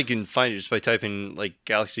cool. You probably can find it just by typing like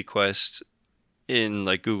Galaxy Quest in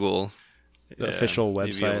like Google. The official you'll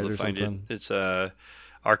be website able to or find something. It. It's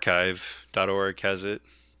archive.org has it.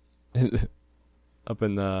 Up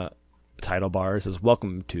in the title bar it says,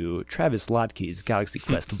 "Welcome to Travis Lotke's Galaxy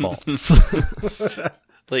Quest Vaults."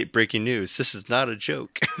 Late breaking news. This is not a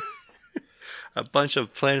joke. A bunch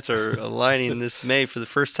of planets are aligning this May for the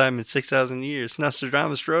first time in 6,000 years.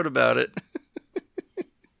 Nostradamus wrote about it.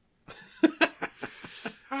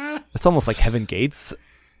 It's almost like Heaven Gates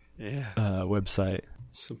Yeah. website.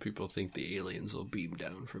 Some people think the aliens will beam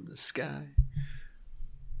down from the sky.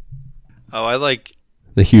 Oh, I like...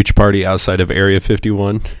 The huge party outside of Area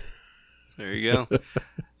 51. There you go.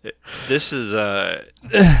 This is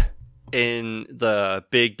in the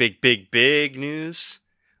big news.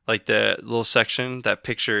 Like the little section, that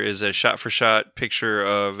picture is a shot-for-shot picture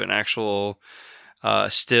of an actual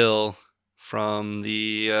still from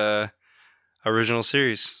the original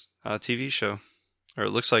series TV show. Or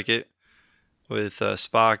it looks like it. With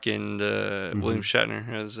Spock and William Shatner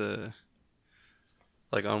as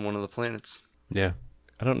like on one of the planets. Yeah.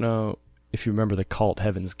 I don't know if you remember the cult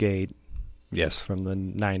Heaven's Gate. Yes. From the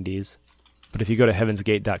 90s. But if you go to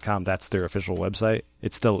heavensgate.com, that's their official website.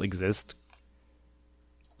 It still exists.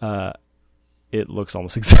 It looks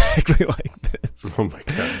almost exactly like this. Oh my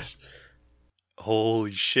gosh.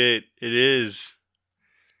 Holy shit, it is.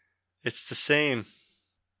 It's the same.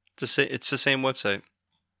 It's the same website.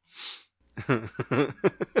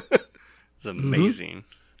 It's amazing.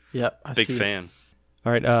 Yep. Big fan.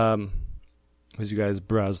 All right, as you guys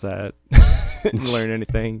browse that, learn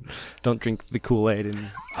anything, don't drink the Kool-Aid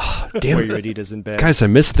and wear your Adidas in bed. Guys, I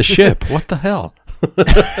missed the ship. What the hell?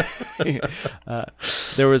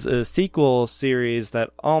 There was a sequel series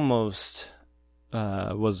that almost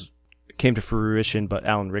came to fruition, but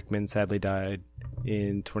Alan Rickman sadly died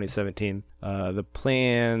in 2017. The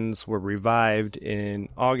plans were revived in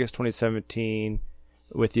August 2017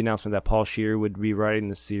 with the announcement that Paul Scheer would be writing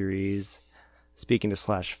the series. Speaking to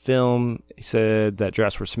Slash Film, he said that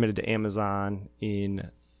drafts were submitted to Amazon in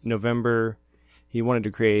November. He wanted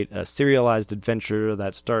to create a serialized adventure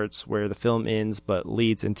that starts where the film ends but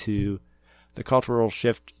leads into the cultural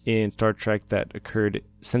shift in Star Trek that occurred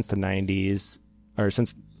since the 90s, I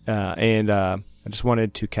just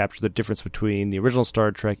wanted to capture the difference between the original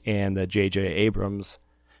Star Trek and the J.J. Abrams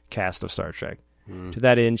cast of Star Trek. To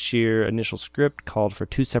that end, Scheer initial script called for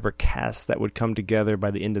 2 separate casts that would come together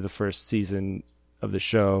by the end of the first season of the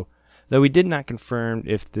show, though he did not confirm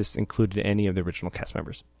if this included any of the original cast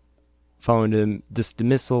members. Following the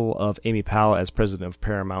dismissal of Amy Powell as president of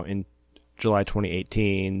Paramount in July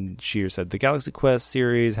 2018, Scheer said the Galaxy Quest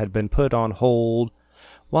series had been put on hold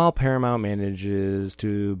while Paramount manages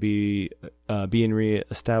to be being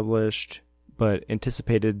re-established, but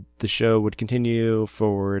anticipated the show would continue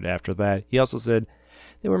forward after that. He also said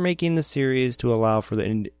they were making the series to allow for the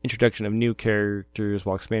introduction of new characters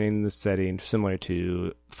while expanding the setting, similar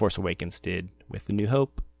to Force Awakens did with The New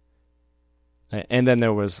Hope. And then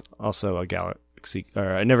there was also a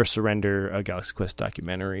Never Surrender, a Galaxy Quest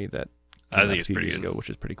documentary that came out a few years ago, which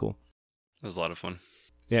is pretty cool. It was a lot of fun.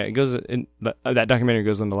 Yeah, it goes in that documentary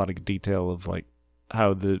goes into a lot of detail of like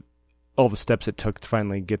how all the steps it took to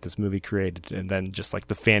finally get this movie created, and then just like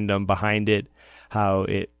the fandom behind it, how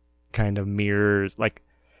it kind of mirrors like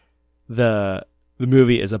the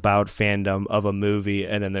movie is about fandom of a movie,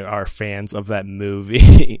 and then there are fans of that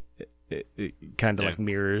movie. it kind of like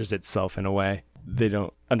mirrors itself in a way. They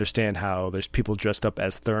don't understand how there's people dressed up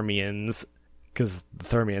as Thermians because the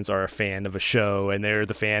Thermians are a fan of a show, and they're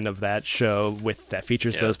the fan of that show that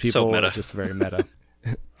features those people. So meta. It's just very meta.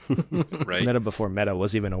 Right. Meta before meta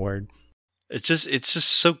was even a word. It's just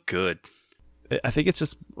so good. I think it's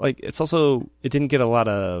just like it didn't get a lot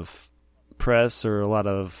of press, or a lot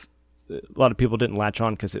of people didn't latch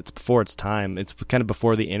on because it's before its time. It's kind of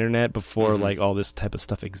before the internet, before like all this type of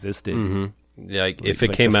stuff existed. Mm-hmm. Yeah, if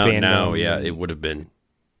it came out now, it would have been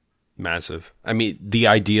massive. I mean, the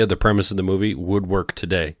idea, the premise of the movie would work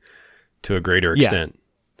today to a greater extent.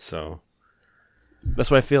 So that's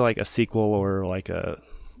why I feel like a sequel or like a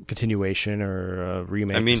continuation or a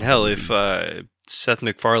remake. I mean, hell, if Seth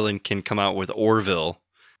MacFarlane can come out with Orville,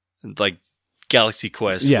 like Galaxy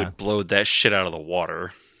Quest would blow that shit out of the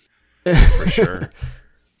water. For sure.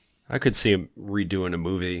 I could see him redoing a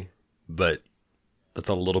movie, but with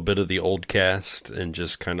a little bit of the old cast and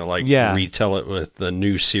just kind of like retell it with the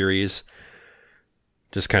new series.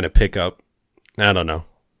 Just kind of pick up. I don't know.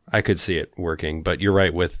 I could see it working, but you're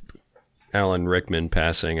right with Alan Rickman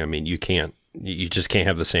passing. I mean, you just can't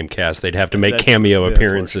have the same cast. They'd have to make cameo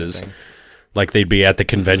appearances. Like they'd be at the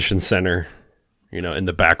convention center, in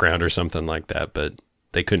the background or something like that, but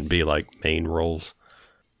they couldn't be like main roles.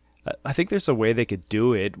 I think there's a way they could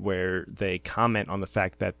do it where they comment on the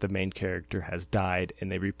fact that the main character has died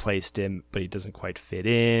and they replaced him, but he doesn't quite fit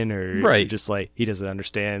in, or just like he doesn't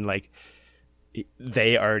understand. Like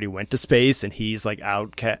they already went to space and he's like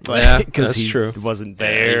outcast, because he wasn't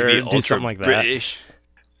there. Do something like British.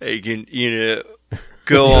 That. You can,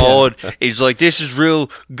 go on. He's like, this is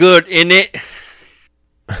real good, innit?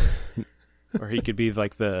 Or he could be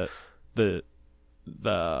like the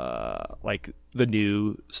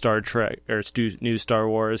new Star Trek or new Star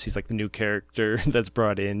Wars. He's like the new character that's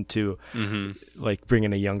brought in to like bring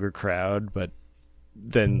in a younger crowd, but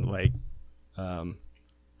then like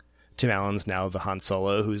Tim Allen's now the Han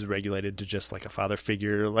Solo who's regulated to just like a father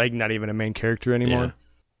figure, like not even a main character anymore. Yeah.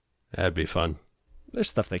 That'd be fun. There's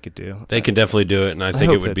stuff they could do. They can definitely do it, and I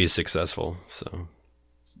think it would be successful. So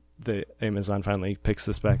the Amazon finally picks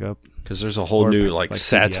this back up, because there's a whole new like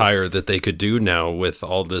satire that they could do now with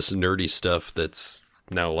all this nerdy stuff that's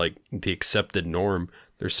now like the accepted norm.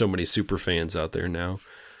 There's so many super fans out there now.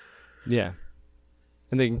 Yeah,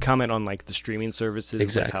 and they can comment on like the streaming services,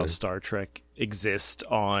 exactly. Like how Star Trek exists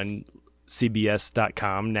on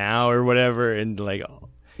CBS.com now or whatever, and like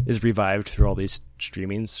is revived through all these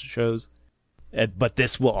streaming shows. But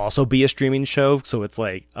this will also be a streaming show, so it's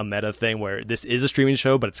like a meta thing where this is a streaming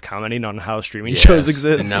show, but it's commenting on how streaming shows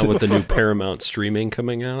exist. And now with the new Paramount streaming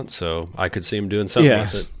coming out, so I could see him doing something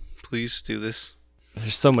with it. Please do this.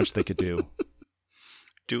 There's so much they could do.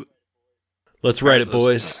 Do it. Let's write it,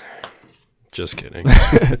 boys. Just kidding.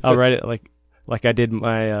 I'll write it like I did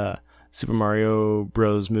my Super Mario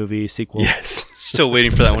Bros. Movie sequel. Yes. Still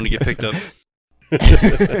waiting for that one to get picked up.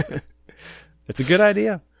 It's a good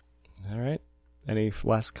idea. All right. Any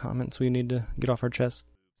last comments we need to get off our chest?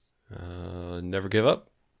 Never give up.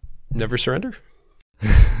 Never surrender.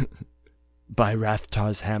 By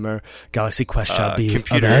Rathtar's hammer, Galaxy Quest shall be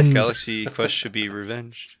computer, avenged. Galaxy Quest should be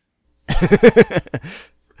revenged.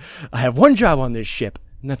 I have one job on this ship,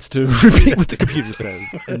 and that's to repeat what the computer says.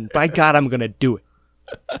 And by God, I'm going to do it.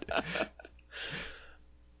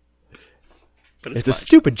 But it's a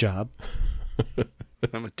stupid job. I'm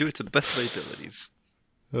going to do it to the best of my abilities.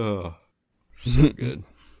 Oh, so good.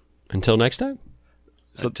 Until next time.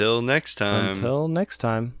 Until next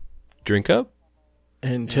time. Drink up.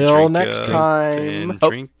 Until next time.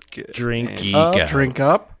 Drink up. Drink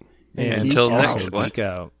up. And until next week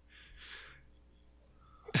out.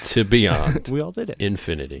 To beyond. We all did it.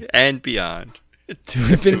 Infinity. And beyond.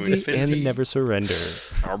 To infinity and never surrender.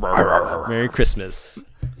 Merry Christmas.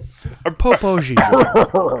 Popo Jesus.